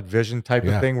pilot vision type of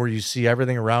Yeah. thing, where you see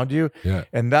everything around you. Yeah.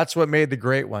 And that's what made the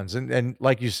great ones. And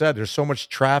like you said, there's so much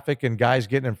traffic and guys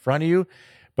getting in front of you,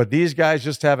 but these guys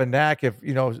just have a knack. If,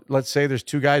 let's say there's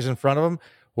two guys in front of them,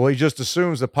 well, he just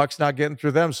assumes the puck's not getting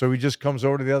through them, so he just comes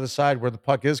over to the other side where the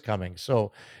puck is coming.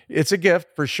 So it's a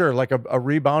gift for sure. Like a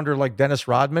rebounder like Dennis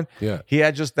Rodman, Yeah. he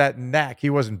had just that knack. He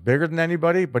wasn't bigger than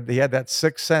anybody, but he had that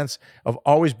sixth sense of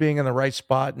always being in the right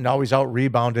spot and always out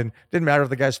rebounding. Didn't matter if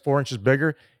the guy's 4 inches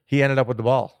bigger, he ended up with the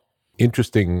ball.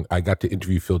 Interesting. I got to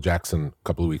interview Phil Jackson a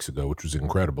couple of weeks ago, which was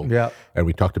incredible. Yeah. And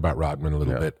we talked about Rodman a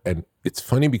little bit. And it's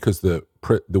funny because the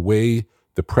way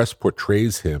the press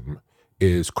portrays him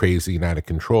is crazy and out of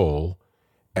control.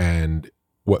 And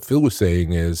what Phil was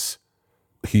saying is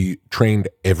he trained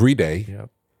every day.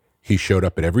 Yep. He showed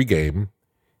up at every game.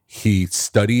 He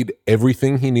studied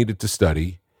everything he needed to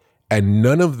study. And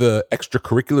none of the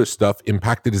extracurricular stuff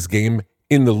impacted his game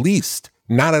in the least.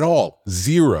 Not at all.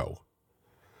 Zero.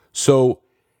 So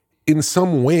in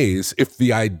some ways, if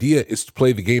the idea is to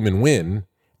play the game and win,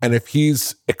 and if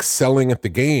he's excelling at the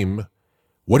game,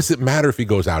 what does it matter if he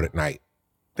goes out at night?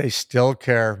 They still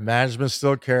care. Management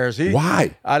still cares.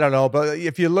 Why? I don't know. But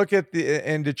if you look at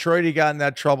in Detroit, he got in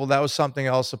that trouble. That was something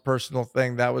else, a personal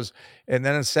thing. And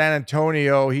then in San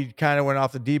Antonio, he kind of went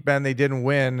off the deep end. They didn't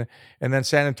win. And then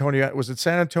San Antonio, was it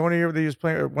San Antonio that he was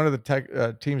playing, or one of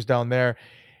the teams down there?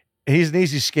 He's an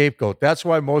easy scapegoat. That's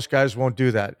why most guys won't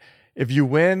do that. If you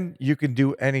win, you can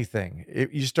do anything.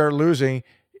 If you start losing,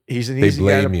 he's an easy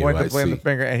guy to point to blame the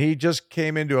finger. And he just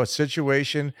came into a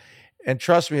situation. And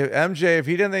trust me, MJ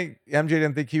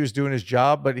didn't think he was doing his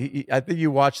job, but I think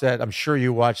you watched that. I'm sure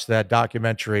you watched that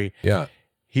documentary. Yeah.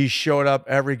 He showed up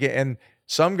every game. And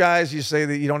some guys, you say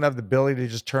that you don't have the ability to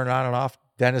just turn on and off.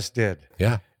 Dennis did.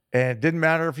 Yeah. And it didn't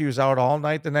matter if he was out all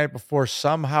night the night before.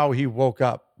 Somehow he woke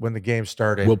up when the game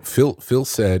started. Well, Phil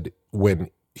said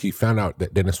when he found out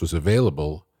that Dennis was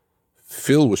available,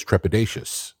 Phil was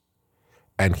trepidatious.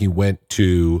 And he went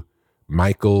to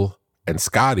Michael and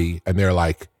Scotty, and they're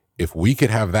like, if we could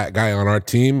have that guy on our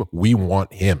team, we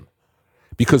want him.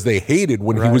 Because they hated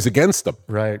when he was against them.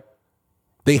 Right.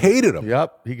 They hated him.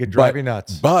 Yep. He could drive you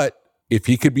nuts. But if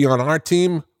he could be on our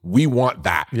team, we want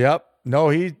that. Yep. No,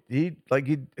 he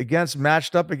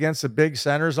matched up against the big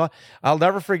centers. I'll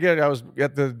never forget, I was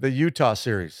at the Utah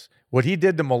series. What he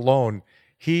did to Malone,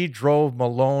 he drove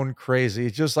Malone crazy.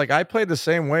 It's just like I played the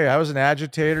same way. I was an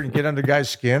agitator and get under guys'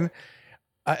 skin.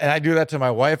 And I do that to my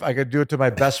wife. I could do it to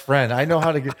my best friend. I know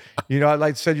how to get, I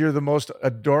like said, you're the most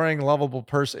adoring, lovable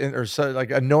person, or so, like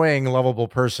annoying, lovable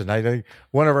person. I think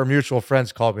one of our mutual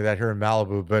friends called me that here in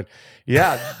Malibu. But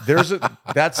yeah,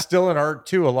 that's still an art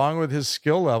too, along with his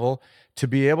skill level, to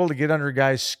be able to get under a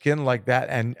guy's skin like that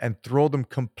and throw them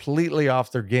completely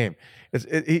off their game.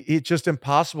 It's just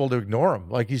impossible to ignore him.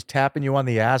 Like he's tapping you on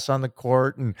the ass on the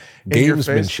court and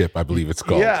gamesmanship, I believe it's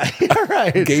called. Yeah,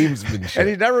 right. Gamesmanship. And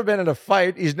he's never been in a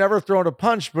fight. He's never thrown a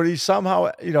punch, but he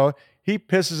somehow, he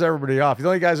pisses everybody off. The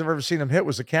only guys I've ever seen him hit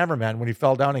was the cameraman when he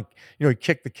fell down and, he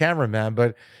kicked the cameraman.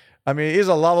 But I mean, he's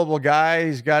a lovable guy.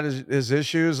 He's got his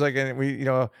issues. Like, and we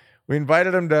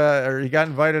invited him he got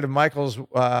invited to Michael's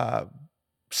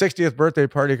 60th birthday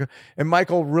party, and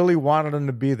Michael really wanted him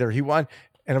to be there.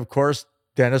 And of course,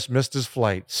 Dennis missed his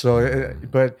flight. So,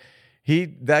 but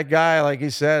that guy, like he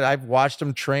said, I've watched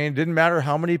him train. Didn't matter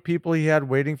how many people he had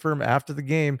waiting for him after the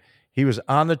game. He was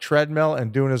on the treadmill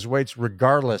and doing his weights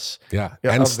regardless. Yeah.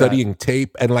 And studying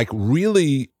tape and like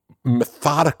really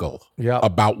methodical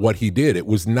about what he did. It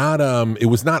was not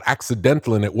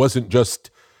accidental, and it wasn't just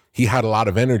he had a lot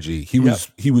of energy. He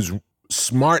was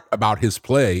smart about his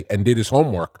play and did his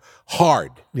homework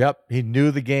hard. Yep. He knew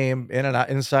the game in and out,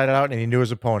 inside and out, and he knew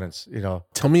his opponents,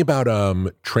 Tell me about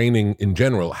training in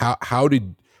general. How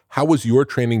was your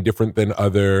training different than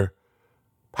other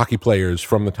hockey players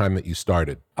from the time that you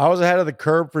started? I was ahead of the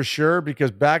curve for sure,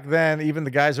 because back then, even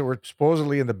the guys that were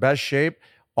supposedly in the best shape,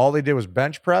 all they did was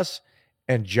bench press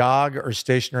and jog or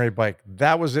stationary bike.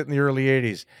 That was it in the early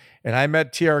 80s. And I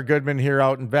met T.R. Goodman here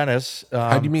out in Venice.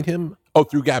 How did you meet him? Oh,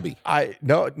 through Gabby. I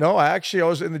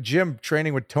was in the gym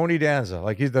training with Tony Danza.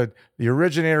 Like he's the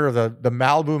originator of the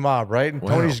Malibu Mob, right? And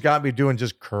Tony's got me doing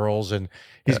just curls, and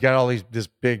he's got all this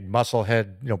big muscle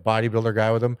head, bodybuilder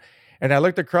guy with him. And I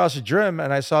looked across the gym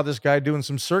and I saw this guy doing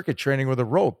some circuit training with a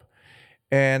rope.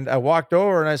 And I walked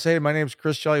over and I say, "Hey, my name's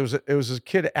Chris Chelios." It was his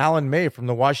kid, Alan May from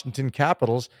the Washington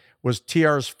Capitals, was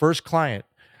TR's first client.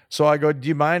 So I go, do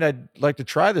you mind? I'd like to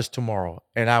try this tomorrow.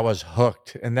 And I was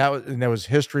hooked. And there was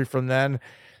history from then.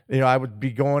 I would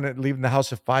be going and leaving the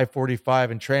house at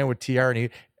 5:45 and training with TR,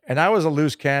 and I was a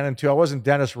loose cannon too. I wasn't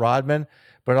Dennis Rodman,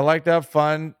 but I liked to have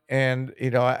fun. And,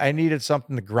 I needed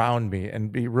something to ground me and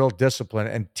be real disciplined.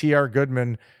 And TR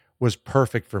Goodman was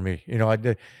perfect for me.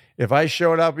 If I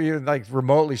showed up even like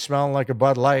remotely smelling like a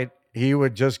Bud Light, he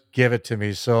would just give it to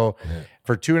me. So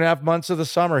for 2.5 months of the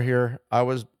summer here, I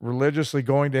was religiously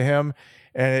going to him,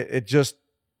 and it just,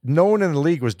 no one in the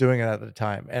league was doing it at the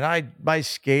time. And my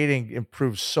skating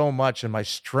improved so much, and my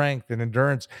strength and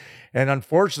endurance. And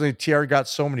unfortunately, TR got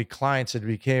so many clients, it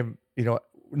became,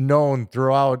 known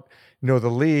throughout, the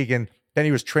league. And then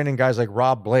he was training guys like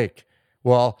Rob Blake.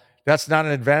 Well, that's not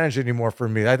an advantage anymore for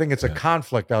me. I think it's a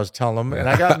conflict, I was telling him. And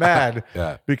I got mad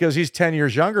because he's 10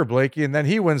 years younger, Blakey, and then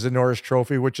he wins the Norris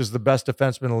Trophy, which is the best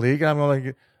defenseman in the league. And I'm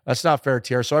like, that's not fair,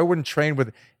 TR. So I wouldn't train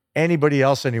with anybody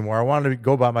else anymore. I wanted to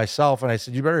go by myself. And I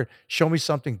said, you better show me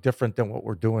something different than what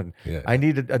we're doing. Yeah. I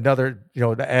needed another,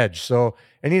 the edge. So,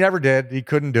 and he never did. He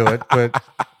couldn't do it.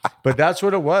 But that's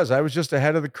what it was. I was just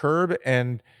ahead of the curve,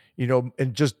 and,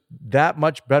 in just that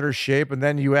much better shape. And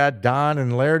then you add Don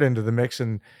and Laird into the mix,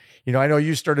 and, I know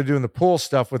you started doing the pool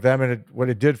stuff with them, and what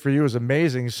it did for you was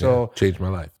amazing. So changed my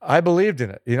life. I believed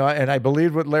in it, and I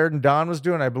believed what Laird and Don was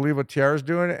doing. I believe what TR was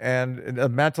doing, and the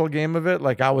mental game of it,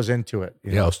 like, I was into it.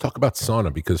 Yeah, let's talk about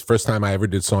sauna, because first time I ever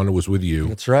did sauna was with you.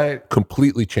 That's right.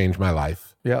 Completely changed my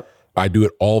life. Yep. I do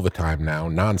it all the time now,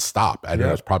 nonstop. I know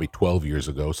it was probably 12 years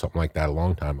ago, something like that, a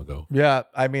long time ago. Yeah,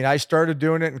 I mean, I started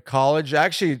doing it in college.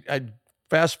 Actually, I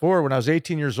fast forward, when I was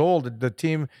 18 years old, the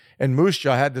team in Moose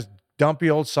Jaw had this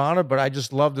dumpy old sauna, but I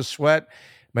just love the sweat.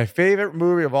 My favorite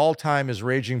movie of all time is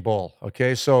Raging Bull.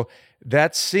 Okay, so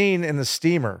that scene in the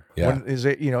steamer, when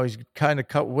he's kind of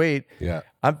cut weight. Yeah,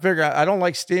 I'm figuring I don't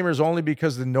like steamers only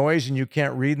because of the noise, and you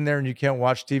can't read in there, and you can't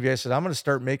watch TV. I said, I'm going to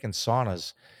start making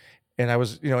saunas. And I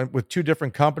was, with 2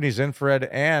 different companies, infrared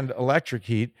and electric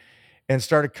heat, and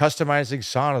started customizing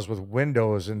saunas with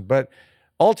windows. But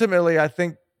ultimately, I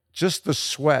think just the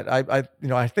sweat.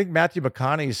 I think Matthew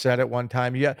McConaughey said at one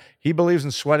time, he believes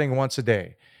in sweating once a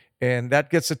day, and that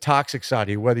gets the toxics out of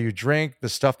you, whether you drink the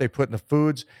stuff they put in the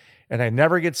foods. And I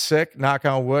never get sick, knock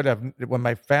on wood. When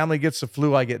my family gets the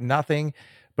flu, I get nothing.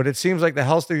 But it seems like the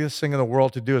healthiest thing in the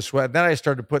world to do is sweat. And then I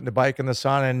started putting the bike in the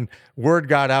sauna, and word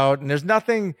got out, and there's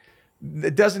nothing.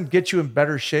 It doesn't get you in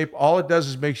better shape. All it does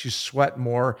is makes you sweat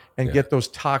more and get those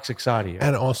toxics out of you.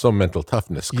 And also mental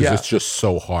toughness, because it's just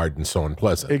so hard and so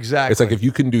unpleasant. Exactly. It's like, if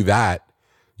you can do that,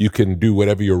 you can do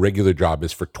whatever your regular job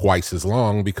is for twice as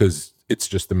long, because it's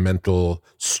just the mental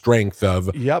strength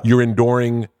of you're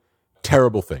enduring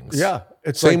terrible things. Yeah.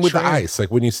 It's same like with training. the ice.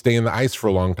 Like, when you stay in the ice for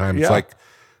a long time, it's like,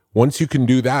 once you can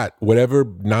do that, whatever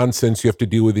nonsense you have to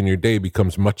deal with in your day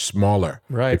becomes much smaller.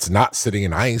 Right. It's not sitting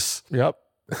in ice. Yep.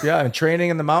 Yeah, and training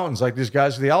in the mountains, like these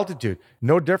guys with the altitude,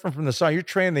 no different from the sun. You're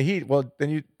training the heat. Well, then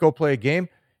you go play a game.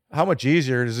 How much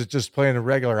easier is it just playing the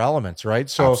regular elements, right?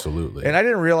 So absolutely. And I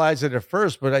didn't realize it at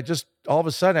first, but I just, all of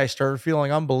a sudden, I started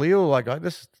feeling unbelievable. Like, oh,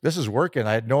 this is working.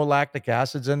 I had no lactic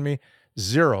acids in me,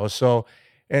 0. So,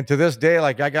 and to this day,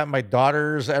 like, I got my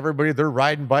daughters, everybody, they're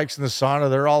riding bikes in the sauna.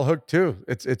 They're all hooked too.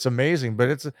 It's amazing,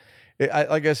 but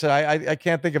like I said, I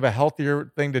can't think of a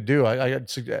healthier thing to do.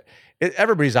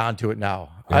 Everybody's onto it now.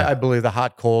 Yeah. I believe the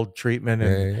hot cold treatment.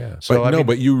 And So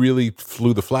but you really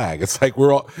flew the flag. It's like,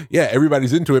 we're all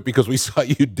everybody's into it because we saw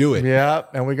you do it. Yeah,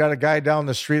 and we got a guy down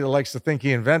the street that likes to think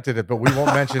he invented it, but we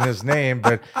won't mention his name.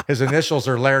 But his initials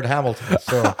are Laird Hamilton.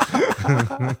 So.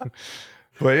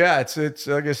 But yeah, it's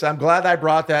like I said, I'm glad I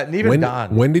brought that. And even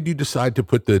Don. When did you decide to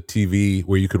put the TV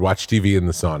where you could watch TV in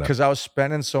the sauna? Because I was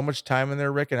spending so much time in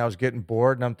there, Rick, and I was getting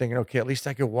bored. And I'm thinking, okay, at least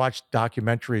I could watch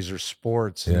documentaries or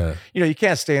sports. And, you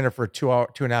can't stay in there for a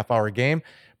 2.5 hour game.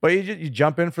 But you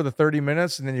jump in for the 30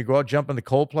 minutes, and then you go out, jump in the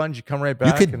cold plunge, you come right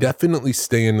back. You could definitely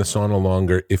stay in the sauna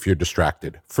longer if you're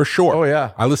distracted, for sure. Oh,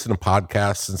 yeah. I listen to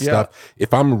podcasts and stuff.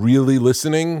 If I'm really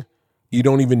listening, you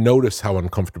don't even notice how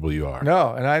uncomfortable you are.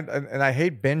 No, and I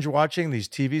hate binge watching these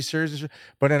TV series,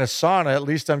 but in a sauna, at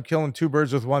least I'm killing 2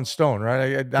 birds with 1 stone,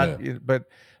 right? But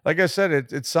like I said,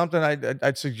 it's something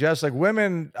I'd suggest. Like,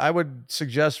 women, I would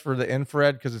suggest for the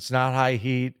infrared, because it's not high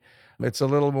heat. It's a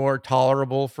little more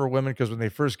tolerable for women, because when they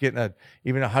first get in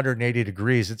even 180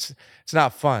 degrees, it's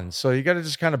not fun. So you got to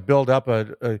just kind of build up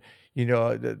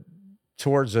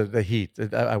towards the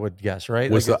heat, I would guess,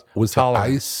 right? Was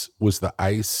the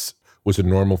ice a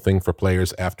normal thing for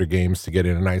players after games to get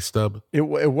in an ice tub? It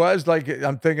was, like,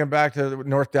 I'm thinking back to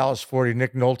North Dallas 40,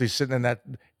 Nick Nolte sitting in that.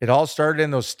 It all started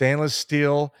in those stainless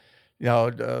steel,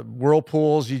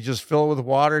 whirlpools. You just fill it with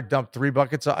water, dump 3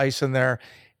 buckets of ice in there.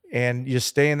 and you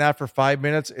stay in that for 5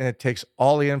 minutes, and it takes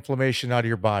all the inflammation out of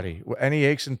your body. Any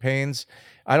aches and pains.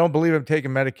 I don't believe in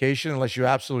taking medication unless you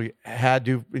absolutely had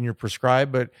to and you're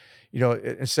prescribed. But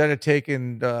instead of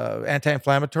taking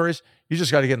anti-inflammatories, you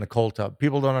just got to get in the cold tub.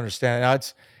 People don't understand.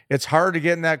 Now, it's hard to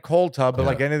get in that cold tub, but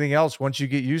like anything else, once you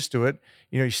get used to it,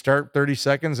 you start 30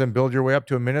 seconds and build your way up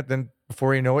to a minute. Then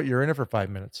before you know it, you're in it for 5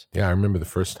 minutes. Yeah, I remember the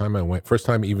first time I went. First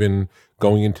time even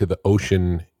going into the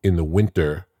ocean in the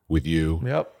winter with you.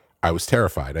 Yep. I was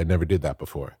terrified. I never did that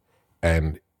before,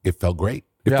 and it felt great.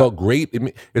 It felt great.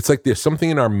 It's like there's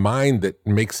something in our mind that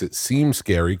makes it seem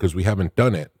scary because we haven't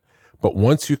done it. But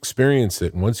once you experience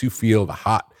it, and once you feel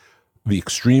the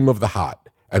extreme of the hot,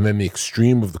 and then the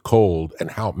extreme of the cold,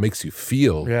 and how it makes you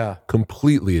feel,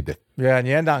 completely addicted. Yeah, and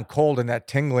you end on cold, and that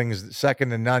tingling is second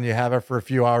to none. You have it for a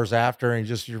few hours after, and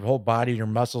your whole body, your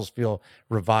muscles feel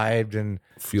revived and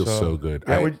feels so good.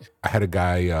 Yeah, I had a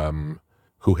guy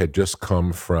who had just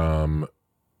come from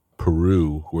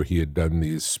Peru, where he had done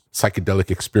these psychedelic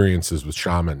experiences with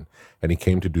shaman, and he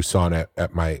came to do sauna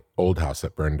at my old house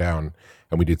that burned down,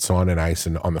 and we did sauna and ice.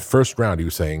 And on the first round, he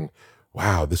was saying,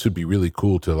 "Wow, this would be really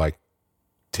cool to like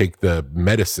take the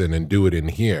medicine and do it in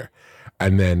here."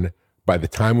 And then by the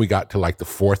time we got to like the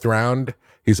fourth round,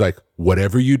 he's like,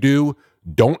 "Whatever you do,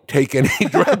 don't take any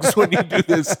drugs when you do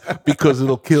this because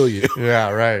it'll kill you." Yeah,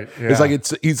 right. Yeah.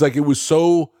 He's like, it was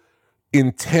so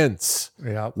intense.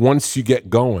 Once you get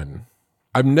going,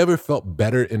 I've never felt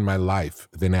better in my life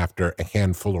than after a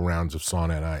handful of rounds of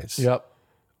sauna and ice. Yep.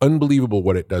 Unbelievable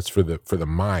what it does for the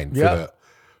mind,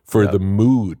 for the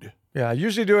mood. Yeah, I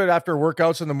usually do it after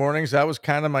workouts in the mornings. That was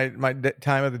kind of my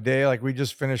time of the day. Like we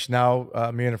just finished now,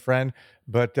 me and a friend.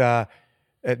 But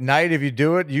at night, if you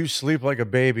do it, you sleep like a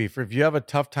baby. If you have a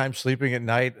tough time sleeping at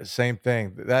night, same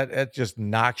thing. That just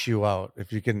knocks you out.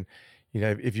 If you can,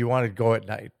 if you want to go at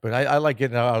night. But I like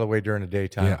getting out of the way during the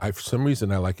daytime. Yeah, for some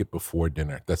reason I like it before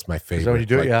dinner. That's my favorite. Is that what you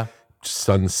do? Like,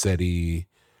 sunsetty.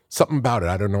 Something about it.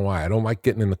 I don't know why. I don't like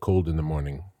getting in the cold in the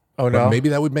morning. Oh, no? But maybe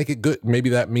that would make it good. Maybe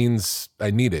that means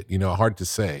I need it. Hard to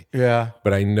say. Yeah.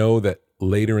 But I know that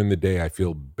later in the day, I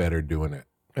feel better doing it.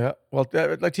 Yeah. Well,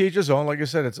 like to each his own. Like I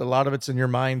said, a lot of it's in your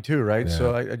mind too, right? Yeah.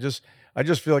 So I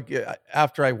just feel like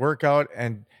after I work out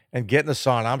and get in the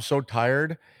sauna, I'm so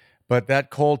tired, but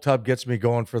that cold tub gets me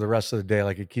going for the rest of the day.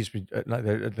 Like it keeps me,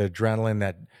 the adrenaline,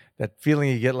 that feeling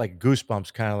you get like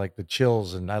goosebumps, kind of like the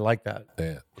chills. And I like that.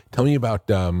 Yeah. Tell me about,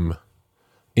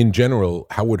 in general,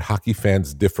 how would hockey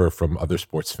fans differ from other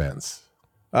sports fans?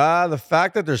 The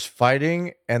fact that there's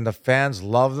fighting and the fans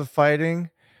love the fighting,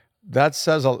 that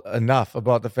says enough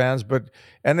about the fans.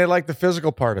 And they like the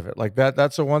physical part of it. Like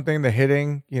that's the one thing, the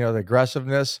hitting, the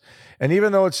aggressiveness. And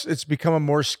even though it's become a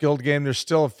more skilled game, there's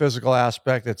still a physical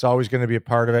aspect that's always going to be a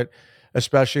part of it,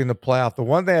 especially in the playoff. The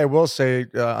one thing I will say,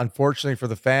 unfortunately for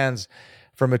the fans,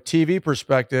 from a TV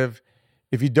perspective,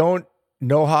 if you don't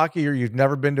know hockey or you've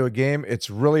never been to a game, it's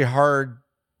really hard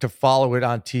to follow it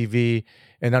on TV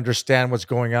and understand what's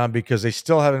going on because they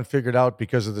still haven't figured out,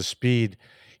 because of the speed,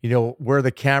 where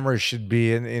the cameras should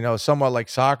be. And, somewhat like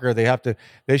soccer,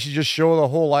 they should just show the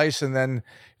whole ice, and then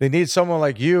they need someone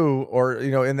like you or,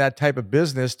 in that type of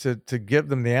business to give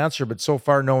them the answer. But so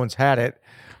far, no one's had it.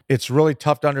 It's really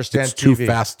tough to understand. It's too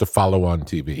fast to follow on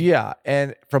TV. Yeah.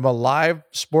 And from a live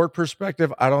sport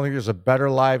perspective, I don't think there's a better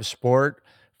live sport.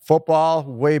 Football,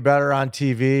 way better on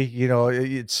TV.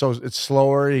 It's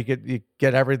slower. You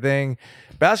get everything.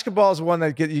 Basketball is one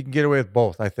that you can get away with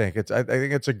both. I think it's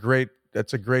a great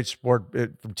sport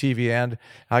from TV and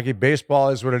hockey. Baseball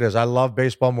is what it is. I love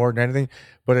baseball more than anything,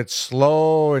 but it's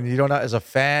slow, and as a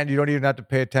fan, you don't even have to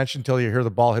pay attention until you hear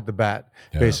the ball hit the bat,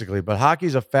 basically. But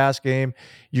hockey's a fast game.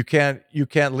 You can't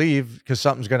leave because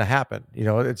something's going to happen.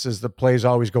 It's as the play's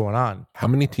always going on. How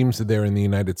many teams are there in the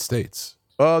United States?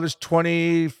 Oh, there's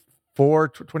 24,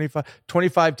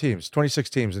 25 teams, 26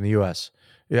 teams in the U.S.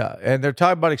 Yeah, and they're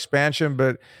talking about expansion,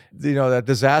 but that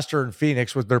disaster in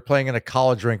Phoenix was they're playing in a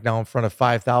college rink now in front of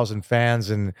 5,000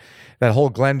 fans, and that whole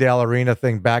Glendale Arena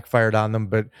thing backfired on them.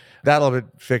 But that'll be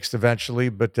fixed eventually.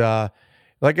 But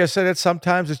like I said,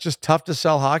 sometimes it's just tough to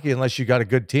sell hockey unless you got a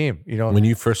good team. When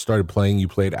you first started playing, you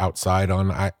played outside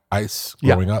on ice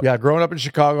growing up? Yeah, growing up in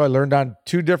Chicago, I learned on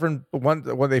two different ones.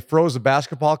 When they froze the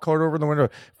basketball court over the window,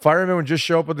 firemen would just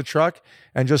show up with the truck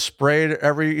and just spray it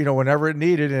whenever it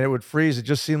needed, and it would freeze. It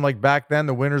just seemed like back then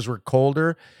the winters were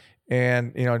colder,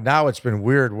 and now it's been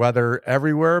weird weather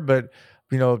everywhere. But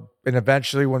and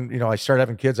eventually when I started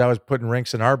having kids, I was putting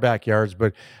rinks in our backyards,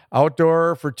 but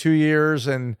outdoor for 2 years,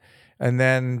 and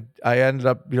then I ended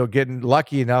up, getting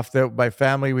lucky enough that my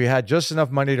family, we had just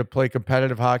enough money to play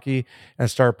competitive hockey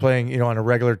and start playing, on a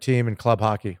regular team in club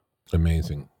hockey.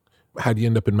 Amazing. How'd you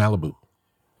end up in Malibu?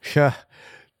 Yeah.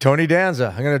 Tony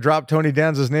Danza. I'm going to drop Tony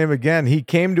Danza's name again. He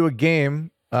came to a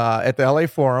game at the LA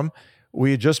Forum.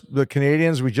 The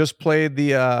Canadians, we just played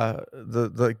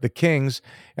the Kings,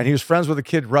 and he was friends with a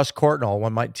kid, Russ Courtnall,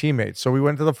 one of my teammates. So we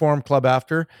went to the Forum Club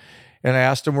after, and I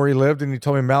asked him where he lived, and he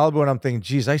told me Malibu, and I'm thinking,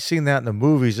 geez, I seen that in the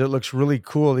movies. It looks really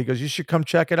cool. He goes, you should come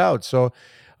check it out. So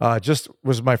just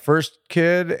was my first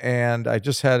kid, and I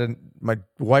just my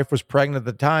wife was pregnant at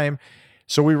the time.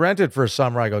 So we rented for a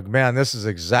summer. I go, man, this is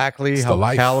exactly It's the how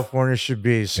life. California should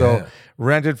be. So Yeah.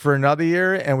 rented for another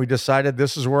year, and we decided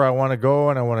this is where I want to go,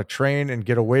 and I want to train and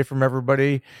get away from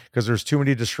everybody because there's too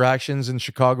many distractions in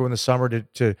Chicago in the summer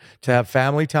to have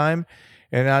family time.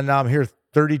 And now I'm here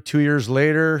 32 years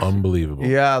later. Unbelievable.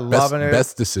 Yeah, loving it.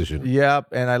 Best decision. Yep,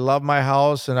 and I love my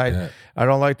house, and I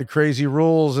don't like the crazy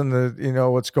rules and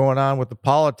what's going on with the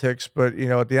politics. But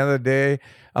at the end of the day,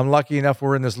 I'm lucky enough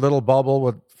we're in this little bubble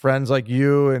with friends like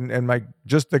you and my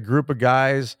just the group of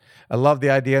guys. I love the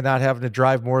idea of not having to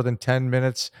drive more than 10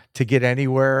 minutes to get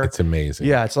anywhere. It's amazing.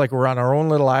 Yeah, it's like we're on our own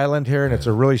little island here, and it's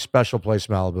a really special place,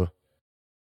 Malibu.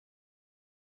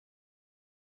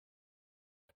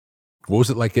 What was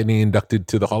it like getting inducted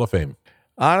to the Hall of Fame?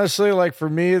 Honestly, like for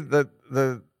me,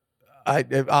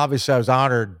 obviously I was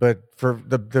honored, but for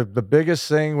the biggest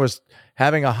thing was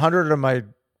having 100 of my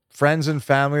friends and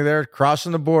family there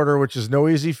crossing the border, which is no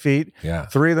easy feat. Yeah.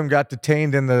 3 of them got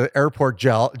detained in the airport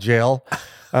jail.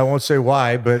 I won't say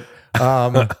why, but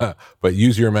but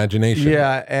use your imagination.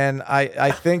 yeah, and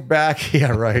I think back,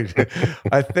 yeah, right.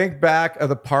 I think back of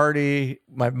the party.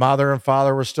 My mother and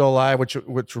father were still alive,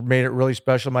 which made it really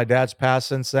special. My dad's passed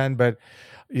since then, but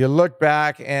you look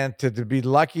back and to be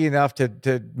lucky enough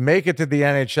to make it to the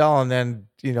NHL, and then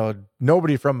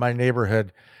nobody from my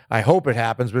neighborhood, I hope it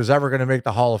happens, but is ever going to make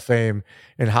the Hall of Fame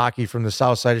in hockey from the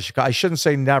south side of Chicago. I shouldn't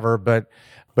say never, but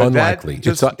unlikely.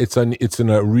 It's in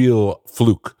a real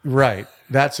fluke. Right.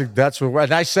 That's what,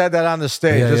 and I said that on the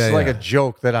stage, a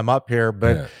joke that I'm up here,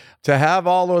 but to have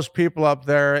all those people up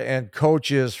there and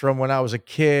coaches from when I was a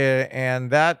kid, and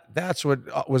that's what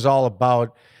it was all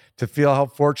about. To feel how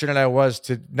fortunate I was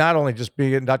to not only just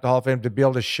be in the Hall of Fame, to be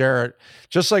able to share it,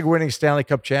 just like winning Stanley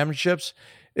Cup championships.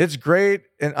 It's great,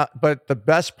 but the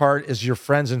best part is your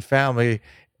friends and family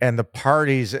and the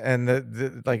parties and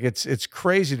it's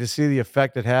crazy to see the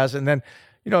effect it has. And then,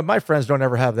 my friends don't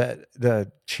ever have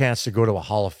the chance to go to a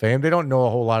Hall of Fame. They don't know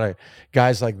a whole lot of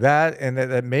guys like that and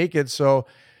that make it. So,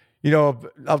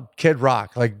 Kid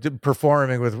Rock, like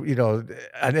performing with,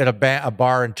 at a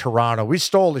bar in Toronto. We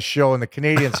stole the show and the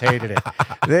Canadians hated it.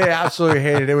 They absolutely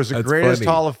hated it. It was the greatest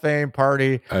funny. Hall of Fame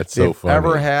party they've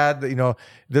ever had.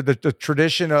 The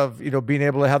tradition of, being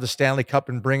able to have the Stanley Cup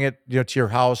and bring it, to your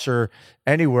house or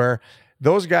anywhere.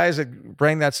 Those guys that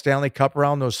bring that Stanley Cup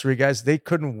around, those 3 guys, they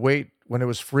couldn't wait. When it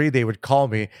was free, they would call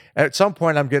me. At some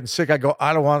point, I'm getting sick. I go,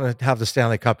 I don't want to have the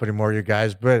Stanley Cup anymore, you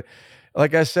guys. But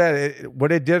like I said,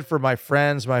 what it did for my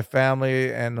friends, my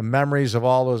family, and the memories of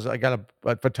all those. I got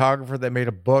a photographer that made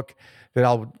a book that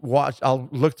I'll watch. I'll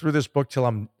look through this book till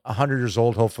I'm 100 years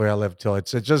old. Hopefully, I live till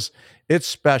it's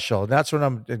special. And that's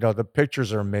when the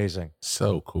pictures are amazing.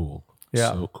 So cool.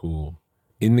 Yeah. So cool.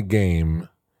 In the game,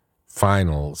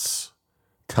 finals,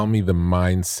 tell me the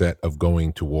mindset of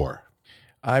going to war.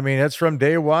 I mean, it's from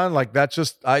day one. Like that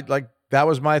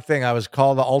was my thing. I was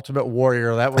called the ultimate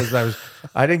warrior.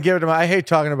 I didn't give it to I hate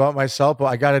talking about myself, but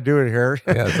I got to do it here.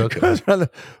 Yeah, it's okay.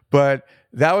 But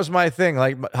that was my thing,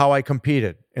 like how I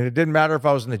competed. And it didn't matter if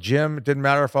I was in the gym. It didn't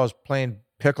matter if I was playing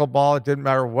pickleball. It didn't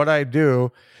matter what I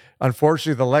do.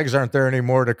 Unfortunately, the legs aren't there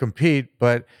anymore to compete,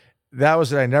 but that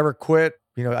was it. I never quit.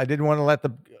 I didn't want to let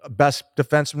the best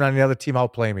defenseman on the other team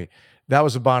outplay me. That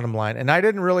was the bottom line. And I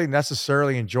didn't really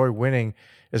necessarily enjoy winning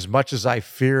as much as I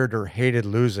feared or hated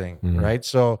losing, right?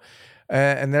 So,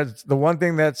 and that's the one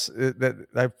thing that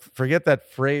I forget that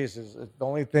phrase is the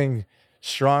only thing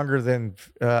stronger than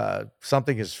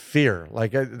something is fear.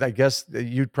 Like I guess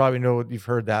you'd probably know, you've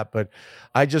heard that, but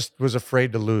I just was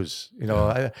afraid to lose.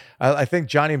 I think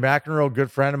Johnny McEnroe, a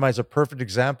good friend of mine, is a perfect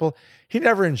example. He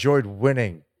never enjoyed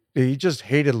winning. He just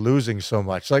hated losing so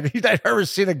much. Like I've never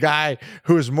seen a guy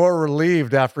who was more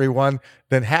relieved after he won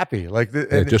than happy.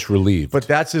 Just relieved. But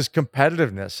that's his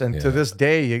competitiveness. And to this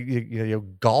day, you're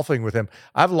golfing with him.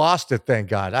 I've lost it, thank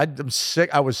God. I'm sick.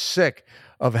 I was sick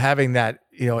of having that,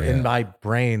 in my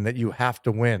brain that you have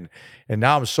to win. And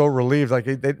now I'm so relieved. Like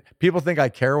people think I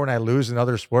care when I lose in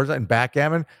other sports. In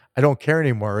backgammon, I don't care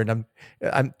anymore. And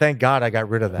I'm thank God I got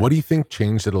rid of that. What do you think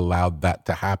changed that allowed that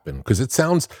to happen? Because it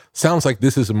sounds like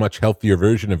this is a much healthier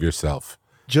version of yourself.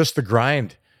 Just the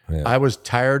grind. I was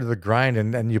tired of the grind,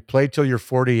 and you play till you're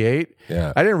 48.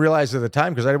 Yeah. I didn't realize at the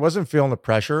time because I wasn't feeling the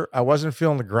pressure. I wasn't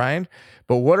feeling the grind.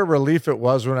 But what a relief it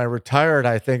was when I retired.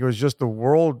 I think it was just the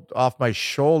world off my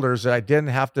shoulders that I didn't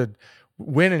have to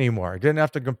win anymore. I didn't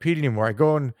have to compete anymore. I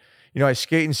go and, I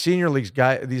skate in senior leagues.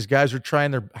 These guys are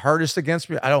trying their hardest against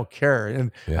me. I don't care.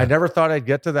 And I never thought I'd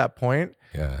get to that point.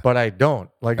 Yeah. But I don't.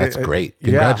 Like That's great.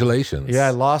 Congratulations. Yeah,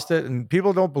 I lost it, and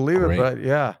people don't believe it, but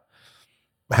yeah.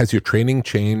 Has your training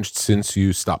changed since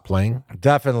you stopped playing?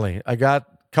 Definitely. I got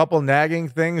a couple nagging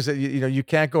things that you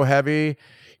can't go heavy.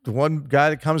 The one guy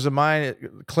that comes to mind,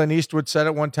 Clint Eastwood said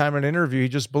it one time in an interview, he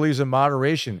just believes in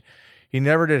moderation. He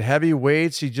never did heavy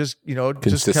weights. He just,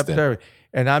 just kept there.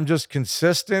 And I'm just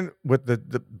consistent with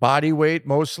the body weight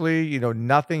mostly,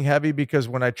 nothing heavy, because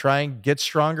when I try and get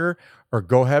stronger or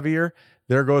go heavier,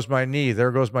 there goes my knee,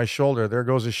 there goes my shoulder, there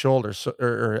goes a shoulder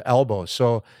or elbow.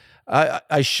 So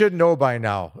I should know by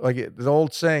now. Like the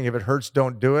old saying, if it hurts,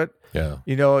 don't do it. Yeah.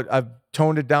 I've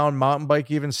toned it down, mountain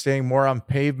bike, even staying more on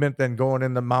pavement than going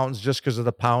in the mountains just because of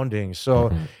the pounding.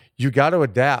 So you got to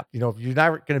adapt. You're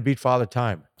not going to beat Father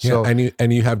Time. So,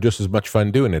 and you have just as much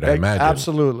fun doing it, I imagine.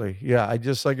 Absolutely. Yeah.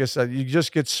 Like I said, you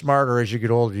just get smarter as you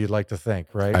get older, you'd like to think,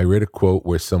 right? I read a quote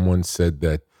where someone said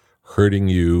that hurting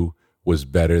you was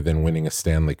better than winning a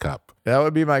Stanley Cup. That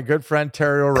would be my good friend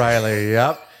Terry O'Reilly.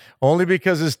 Yep. Only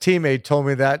because his teammate told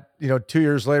me that, 2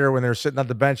 years later when they were sitting on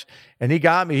the bench, and he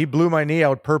got me. He blew my knee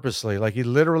out purposely. Like he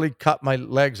literally cut my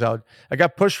legs out. I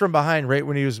got pushed from behind right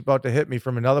when he was about to hit me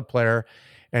from another player,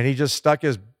 and he just stuck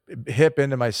his hip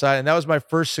into my side. And that was my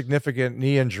first significant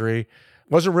knee injury.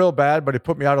 Wasn't real bad, but it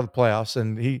put me out of the playoffs.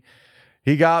 And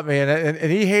he got me,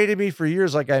 and he hated me for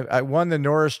years. Like I won the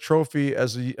Norris Trophy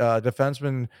as a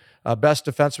defenseman, best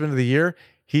defenseman of the year.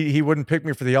 He wouldn't pick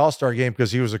me for the All-Star game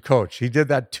because he was a coach. He did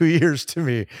that 2 years to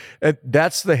me. And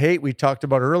that's the hate we talked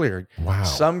about earlier. Wow.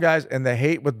 Some guys, and the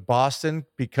hate with Boston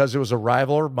because it was a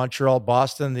rival, Montreal,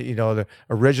 Boston, the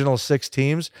original 6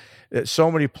 teams, so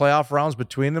many playoff rounds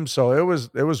between them. So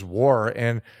it was war,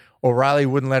 and O'Reilly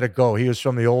wouldn't let it go. He was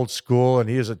from the old school, and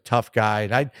he was a tough guy.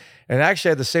 And I actually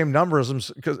had the same number as him,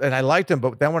 and I liked him.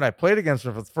 But then when I played against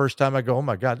him for the first time, I go, "Oh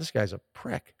my God, this guy's a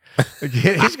prick!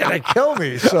 He's gonna kill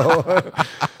me."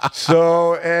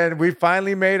 And we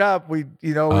finally made up. We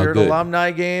were at an alumni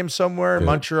game somewhere in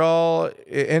Montreal,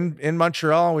 in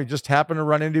Montreal, and we just happened to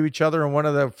run into each other in one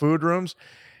of the food rooms.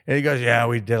 And he goes, "Yeah,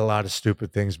 we did a lot of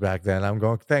stupid things back then." I'm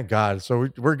going, "Thank God." So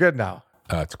we're good now.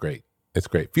 That's great. It's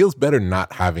great. Feels better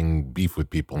not having beef with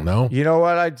people, no? You know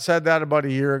what? I said that about a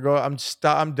year ago.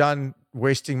 I'm done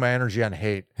wasting my energy on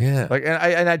hate. Yeah. Like,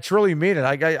 and I truly mean it.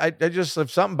 I just, if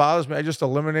something bothers me, I just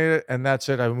eliminate it, and that's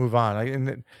it. I move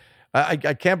on. I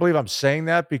can't believe I'm saying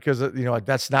that because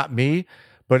that's not me,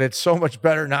 but it's so much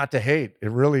better not to hate.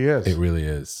 It really is. It really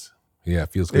is. Yeah,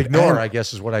 it feels good. Ignore, I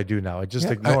guess, is what I do now. I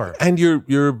just ignore. And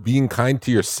you're being kind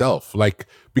to yourself. Like,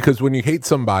 because when you hate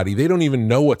somebody, they don't even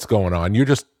know what's going on. You're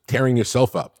just tearing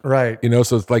yourself up. Right.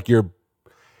 So it's like you're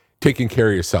taking care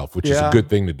of yourself, which is a good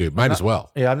thing to do. Might as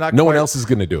well. Yeah, I'm not. No one else is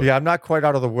going to do it. Yeah, I'm not quite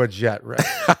out of the woods yet, right?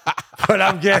 But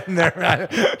I'm getting there, man.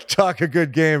 Talk a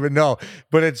good game, but no.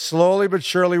 But it's slowly but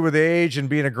surely with age and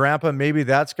being a grandpa, maybe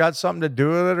that's got something to do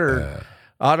with it, or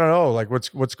I don't know, like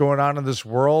what's going on in this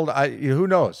world. Who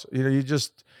knows?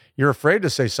 You're afraid to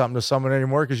say something to someone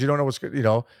anymore because you don't know what's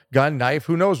gun, knife.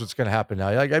 Who knows what's going to happen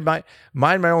now? Like I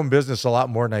mind my own business a lot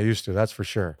more than I used to. That's for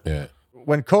sure. Yeah.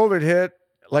 When COVID hit,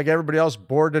 like everybody else,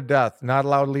 bored to death, not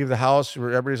allowed to leave the house.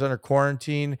 Everybody's under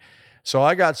quarantine. So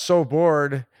I got so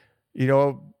bored,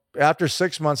 after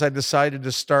 6 months, I decided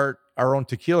to start our own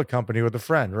tequila company with a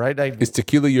friend, right? Is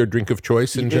tequila your drink of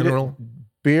choice in general?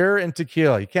 Beer and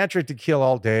tequila. You can't drink tequila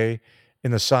all day in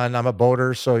the sun. I'm a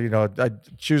boater, so, I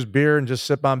choose beer and just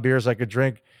sip on beers. I could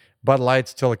drink Bud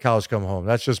Lights till the cows come home.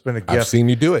 That's just been a gift. I've seen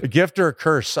you do it. A gift or a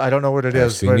curse. I don't know what it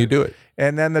is. I've seen you do it.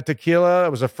 And then the tequila,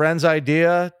 it was a friend's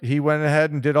idea. He went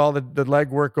ahead and did all the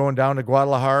legwork going down to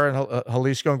Guadalajara and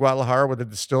Jalisco and Guadalajara with the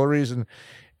distilleries. And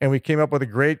we came up with a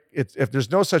great, if there's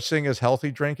no such thing as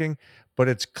healthy drinking, but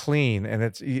it's clean. And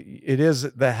it is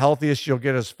the healthiest you'll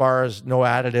get as far as no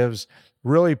additives,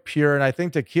 really pure. And I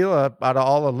think tequila out of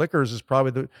all the liquors is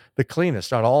probably the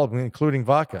cleanest out of all of them, including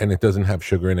vodka. And it doesn't have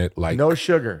sugar in it. Like no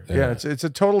sugar. Yeah, it's a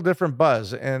total different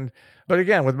buzz. But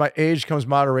again, with my age comes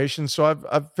moderation. So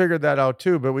I've figured that out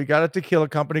too. But we got a tequila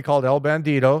company called El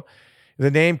Bandito. The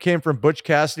name came from Butch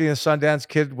Cassidy and the Sundance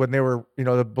Kid when they were,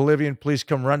 the Bolivian police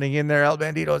come running in there, El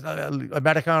Bandito,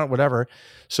 Americano, whatever.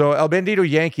 So El Bandito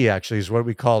Yankee actually is what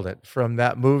we called it from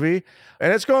that movie.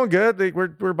 And it's going good.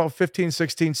 We're about 15,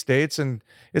 16 states, and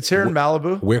it's here in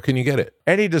Malibu. Where can you get it?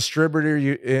 Any distributor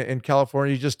in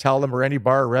California, you just tell them, or any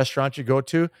bar or restaurant you go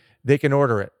to, they can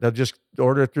order it. They'll just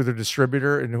order it through the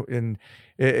distributor. And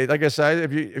like I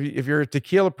said, if you're a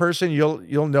tequila person,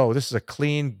 you'll know this is a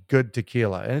clean, good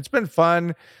tequila. And it's been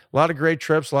fun. A lot of great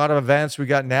trips, a lot of events. We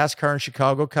got NASCAR in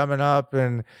Chicago coming up,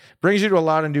 and brings you to a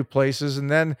lot of new places.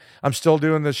 And then I'm still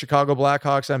doing the Chicago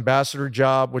Blackhawks ambassador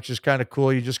job, which is kind of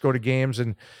cool. You just go to games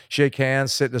and shake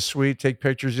hands, sit in the suite, take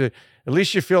pictures. At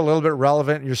least you feel a little bit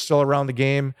relevant and you're still around the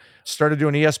game. Started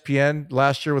doing ESPN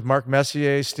last year with Mark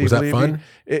Messier, Steve Was that Levy. fun?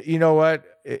 You know what?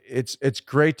 It's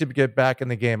great to get back in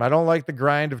the game. I don't like the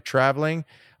grind of traveling.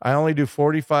 I only do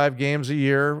 45 games a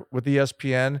year with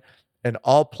ESPN and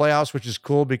all playoffs, which is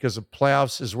cool because the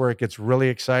playoffs is where it gets really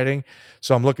exciting.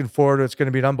 So I'm looking forward to it. It's going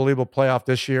to be an unbelievable playoff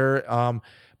this year.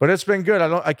 But it's been good.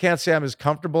 I can't say I'm as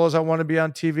comfortable as I want to be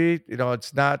on TV.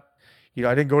 It's not,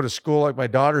 I didn't go to school like my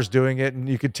daughter's doing it. And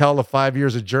you could tell the 5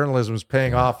 years of journalism was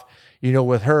paying off,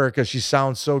 with her, because she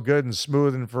sounds so good and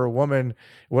smooth. And for a woman,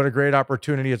 what a great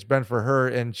opportunity it's been for her.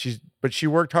 And but she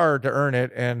worked hard to earn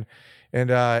it. And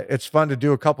it's fun to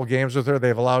do a couple games with her.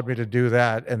 They've allowed me to do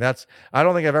that. And I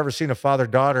don't think I've ever seen a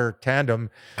father-daughter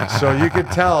tandem. So you could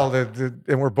tell that,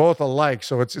 and we're both alike.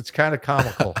 So it's kind of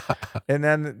comical. And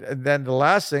then the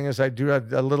last thing is I do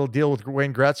a little deal with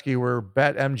Wayne Gretzky. We're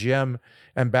Bet MGM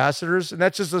ambassadors. And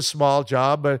that's just a small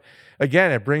job. But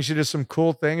again, it brings you to some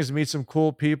cool things, meet some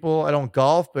cool people. I don't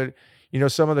golf, but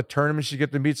some of the tournaments, you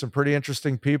get to meet some pretty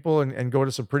interesting people and go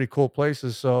to some pretty cool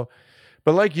places. So,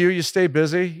 but like you stay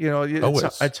busy.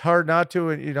 It's hard not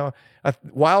to. And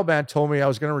Wildman told me I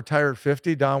was going to retire at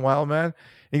 50. Don Wildman.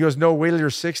 He goes, "No, wait till you're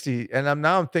 60." And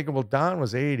I'm thinking, well, Don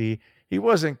was 80. He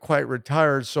wasn't quite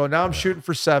retired, so now I'm shooting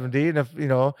for 70.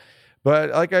 And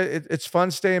but like it's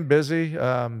fun staying busy.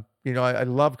 I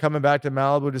love coming back to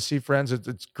Malibu to see friends.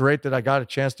 It's great that I got a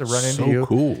chance to run into you.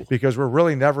 Cool. Because we're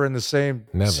really never in the same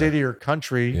city or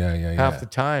country half the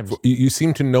time. You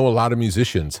seem to know a lot of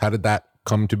musicians. How did that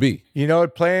come to be?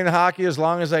 Playing hockey as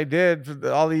long as I did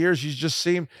for all the years, you just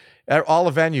seem at all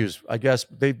the venues. I guess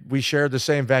we shared the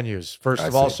same venues. First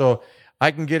of all, so I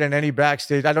can get in any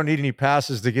backstage. I don't need any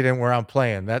passes to get in where I'm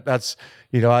playing. That's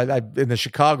I in the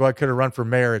Chicago, I could have run for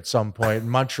mayor at some point. In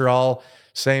Montreal,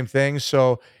 same thing.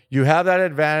 So you have that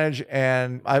advantage,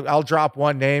 and I'll drop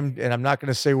one name, and I'm not going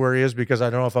to say where he is because I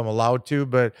don't know if I'm allowed to,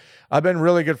 but I've been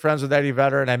really good friends with Eddie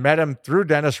Vedder, and I met him through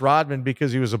Dennis Rodman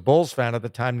because he was a Bulls fan at the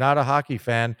time, not a hockey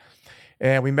fan.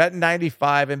 And we met in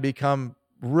 95 and become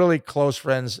really close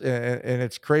friends, and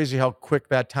it's crazy how quick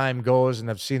that time goes, and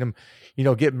I've seen him,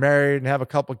 get married and have a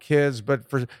couple kids,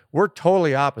 but we're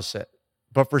totally opposite.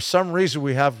 But for some reason,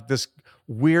 we have this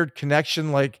weird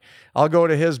connection. Like I'll go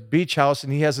to his beach house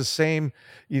and he has the same,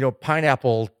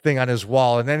 pineapple thing on his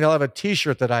wall. And then he'll have a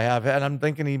t-shirt that I have. And I'm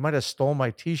thinking he might've stole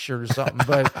my t-shirt or something,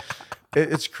 but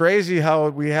it's crazy how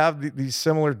we have these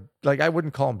similar, like I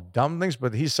wouldn't call him dumb things,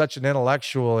 but he's such an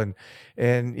intellectual and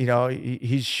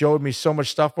he's showed me so much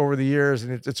stuff over the years,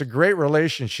 and it's a great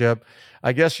relationship.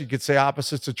 I guess you could say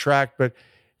opposites attract, but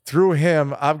through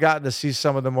him, I've gotten to see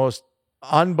some of the most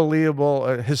unbelievable,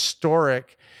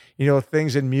 historic,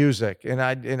 things in music. And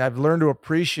I've learned to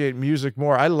appreciate music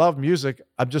more. I love music.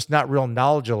 I'm just not real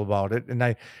knowledgeable about it. And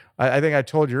I think I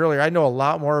told you earlier, I know a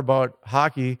lot more about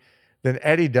hockey than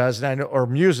Eddie does, and or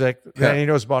music than he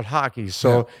knows about hockey.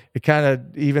 So it kind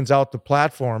of evens out the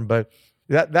platform, but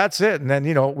that's it. And then,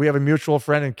 we have a mutual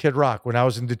friend in Kid Rock when I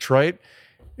was in Detroit.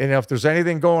 And if there's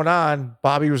anything going on,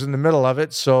 Bobby was in the middle of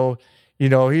it. So,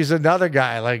 he's another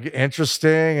guy, like interesting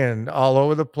and all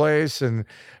over the place.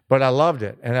 But I loved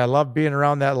it. And I loved being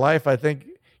around that life. I think,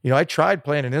 I tried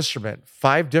playing an instrument,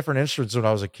 5 different instruments when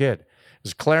I was a kid. It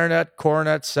was clarinet,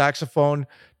 cornet, saxophone,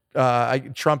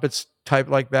 trumpets type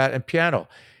like that, and piano.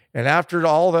 And after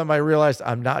all of them, I realized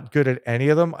I'm not good at any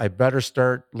of them. I better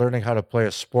start learning how to play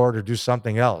a sport or do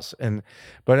something else.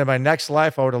 But in my next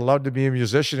life, I would have loved to be a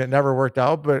musician. It never worked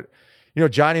out. But,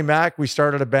 Johnny Mac, we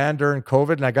started a band during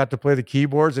COVID, and I got to play the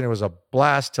keyboards, and it was a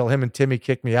blast till him and Timmy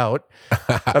kicked me out.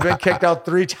 I've been kicked out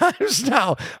 3 times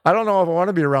now. I don't know if I want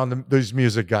to be around these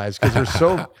music guys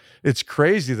because it's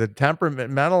crazy, the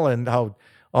temperamental and how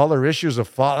all their issues of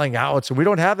falling out. So we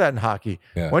don't have that in hockey.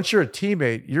 Yeah. Once you're a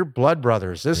teammate, you're blood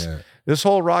brothers. This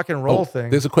whole rock and roll thing.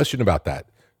 There's a question about that.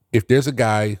 If there's a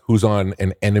guy who's on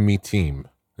an enemy team,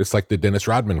 it's like the Dennis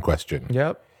Rodman question.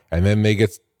 Yep. And then they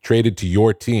get traded to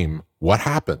your team, what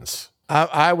happens?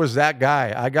 I was that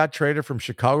guy. I got traded from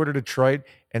Chicago to Detroit,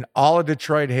 and all of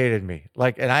Detroit hated me.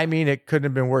 Like, and I mean, it couldn't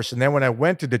have been worse. And then when I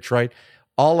went to Detroit,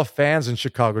 all the fans in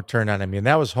Chicago turned on me, and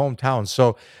that was hometown.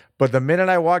 So, but the minute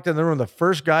I walked in the room, the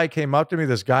first guy came up to me,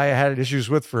 this guy I had issues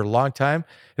with for a long time.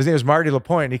 His name was Marty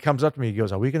LaPointe, and he comes up to me. He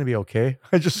goes, "Are we going to be okay?"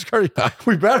 I just started,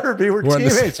 "We better be. We're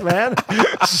teammates, man."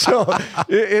 So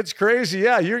it's crazy.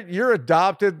 Yeah, you're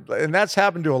adopted, and that's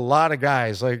happened to a lot of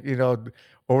guys. Like,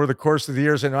 over the course of the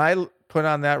years, and I put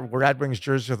on that Red Wings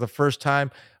jersey for the first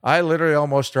time, I literally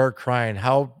almost started crying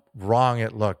how wrong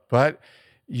it looked. But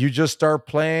you just start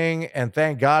playing, and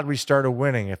thank God we started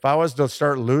winning. If I was to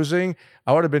start losing,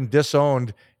 I would have been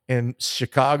disowned in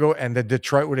Chicago, and then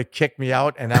Detroit would have kicked me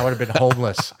out, and I would have been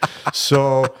homeless.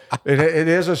 So it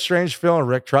is a strange feeling,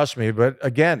 Rick, trust me. But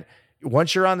again,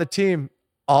 once you're on the team,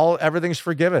 everything's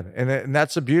forgiven, and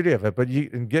that's the beauty of it. But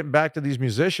and getting back to these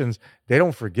musicians, they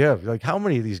don't forgive. Like, how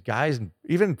many of these guys,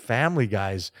 even family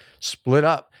guys, split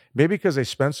up? Maybe because they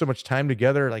spend so much time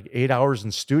together, like 8 hours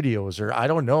in studios, or I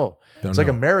don't know. It's like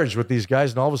a marriage with these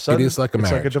guys, and all of a sudden, it is like a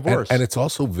marriage. Like a divorce. And it's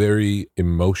also very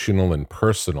emotional and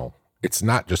personal. It's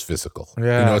not just physical.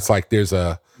 Yeah. It's like there's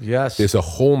a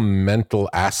whole mental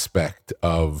aspect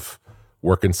of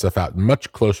working stuff out,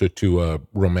 much closer to a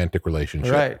romantic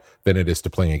relationship than it is to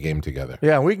playing a game together.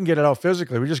 Yeah, we can get it out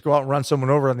physically. We just go out and run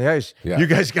someone over on the ice. Yeah. You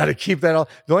guys got to keep that out.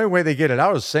 The only way they get it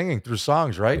out is singing through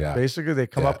songs, right? Yeah. Basically, they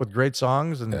come up with great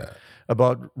songs and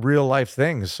about real life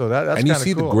things. So that's and you kinda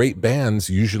see cool. The great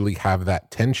bands usually have that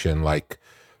tension, like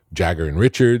Jagger and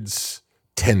Richards,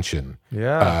 tension.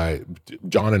 Yeah.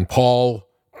 John and Paul,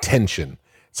 tension.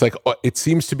 It's like, it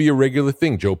seems to be a regular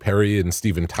thing. Joe Perry and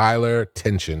Steven Tyler,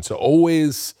 tension. So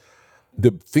always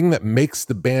the thing that makes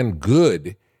the band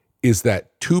good is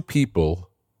that two people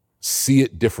see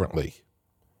it differently.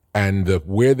 And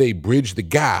where they bridge the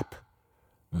gap,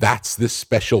 that's this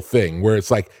special thing where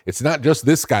it's like, it's not just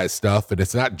this guy's stuff and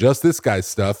it's not just this guy's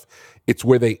stuff. It's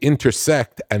where they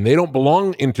intersect, and they don't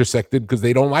belong intersected because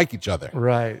they don't like each other.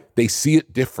 Right. They see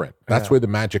it different. That's where the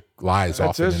magic lies.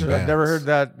 That's often in bands. I've never heard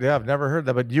that. Yeah, I've never heard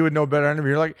that. But you would know better than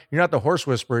me. You're not the horse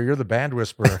whisperer. You're the band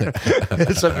whisperer.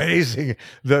 It's amazing.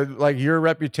 Your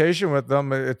reputation with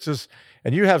them. It's just,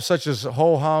 and you have such a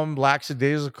ho-hum,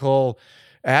 lackadaisical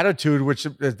attitude, which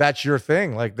that's your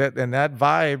thing. Like that, and that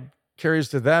vibe carries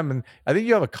to them. And I think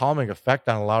you have a calming effect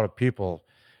on a lot of people,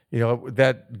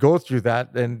 that go through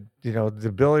that, and the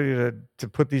ability to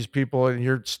put these people in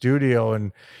your studio.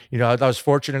 And I was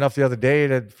fortunate enough the other day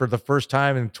that for the first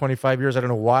time in 25 years, I don't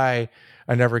know why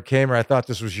I never came, or I thought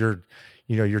this was your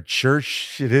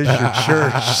church. It is your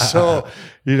church. So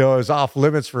it was off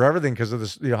limits for everything because of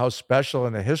this, how special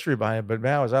and the history behind it. But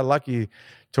man, was I lucky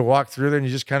to walk through there, and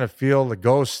you just kind of feel the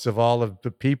ghosts of all of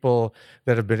the people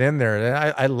that have been in there.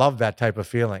 And I love that type of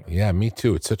feeling. Yeah, me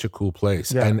too. It's such a cool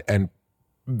place. Yeah. And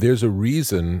there's a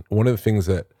reason. One of the things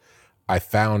that I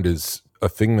found is a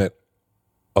thing that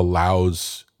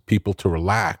allows people to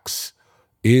relax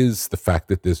is the fact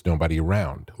that there's nobody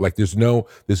around. Like there's no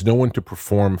one to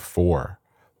perform for.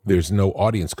 There's no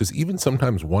audience, because even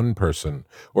sometimes one person,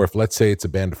 or if let's say it's a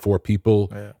band of 4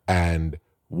 people and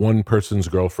one person's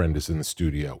girlfriend is in the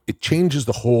studio, it changes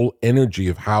the whole energy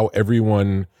of how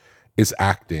everyone is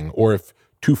acting. Or if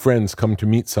 2 friends come to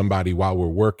meet somebody while we're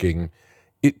working,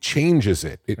 it changes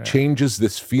it. It changes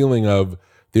this feeling of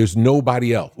there's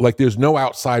nobody else. Like there's no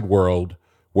outside world.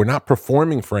 We're not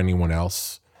performing for anyone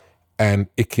else. And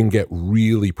it can get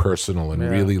really personal and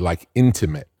really like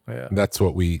intimate. Yeah. That's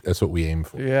what we aim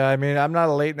for. Yeah, I mean, I'm not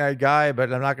a late night guy,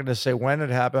 but I'm not going to say when it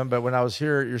happened. But when I was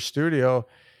here at your studio,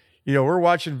 we're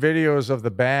watching videos of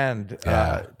the band.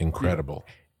 Incredible.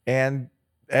 And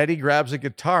Eddie grabs a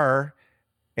guitar,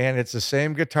 and it's the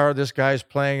same guitar this guy's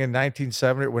playing in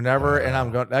 1970, whenever. And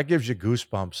I'm going, that gives you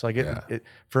goosebumps. Like it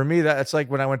for me, that's like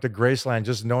when I went to Graceland,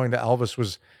 just knowing that Elvis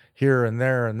was here and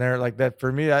there like that.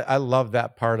 For me, I love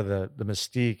that part of the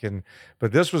mystique.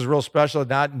 But this was real special,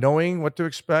 not knowing what to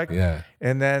expect. Yeah.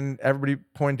 And then everybody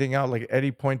pointing out, like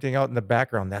Eddie pointing out in the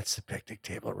background, that's the picnic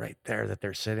table right there that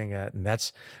they're sitting at. And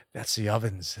that's the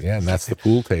ovens. Yeah. And that's the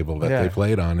pool table that they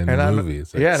played on in the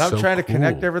movies. Yeah. And I'm trying to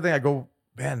connect everything. I go,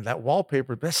 man, that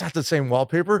wallpaper, that's not the same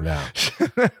wallpaper. No.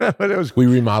 But it was. We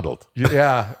remodeled.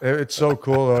 Yeah. It's so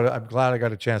cool. I'm glad I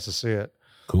got a chance to see it.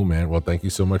 Cool, man. Well, thank you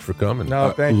so much for coming.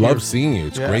 No, thank you. Love seeing you.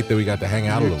 It's great that we got to hang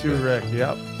out a little bit. You too, Rick.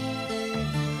 Yep.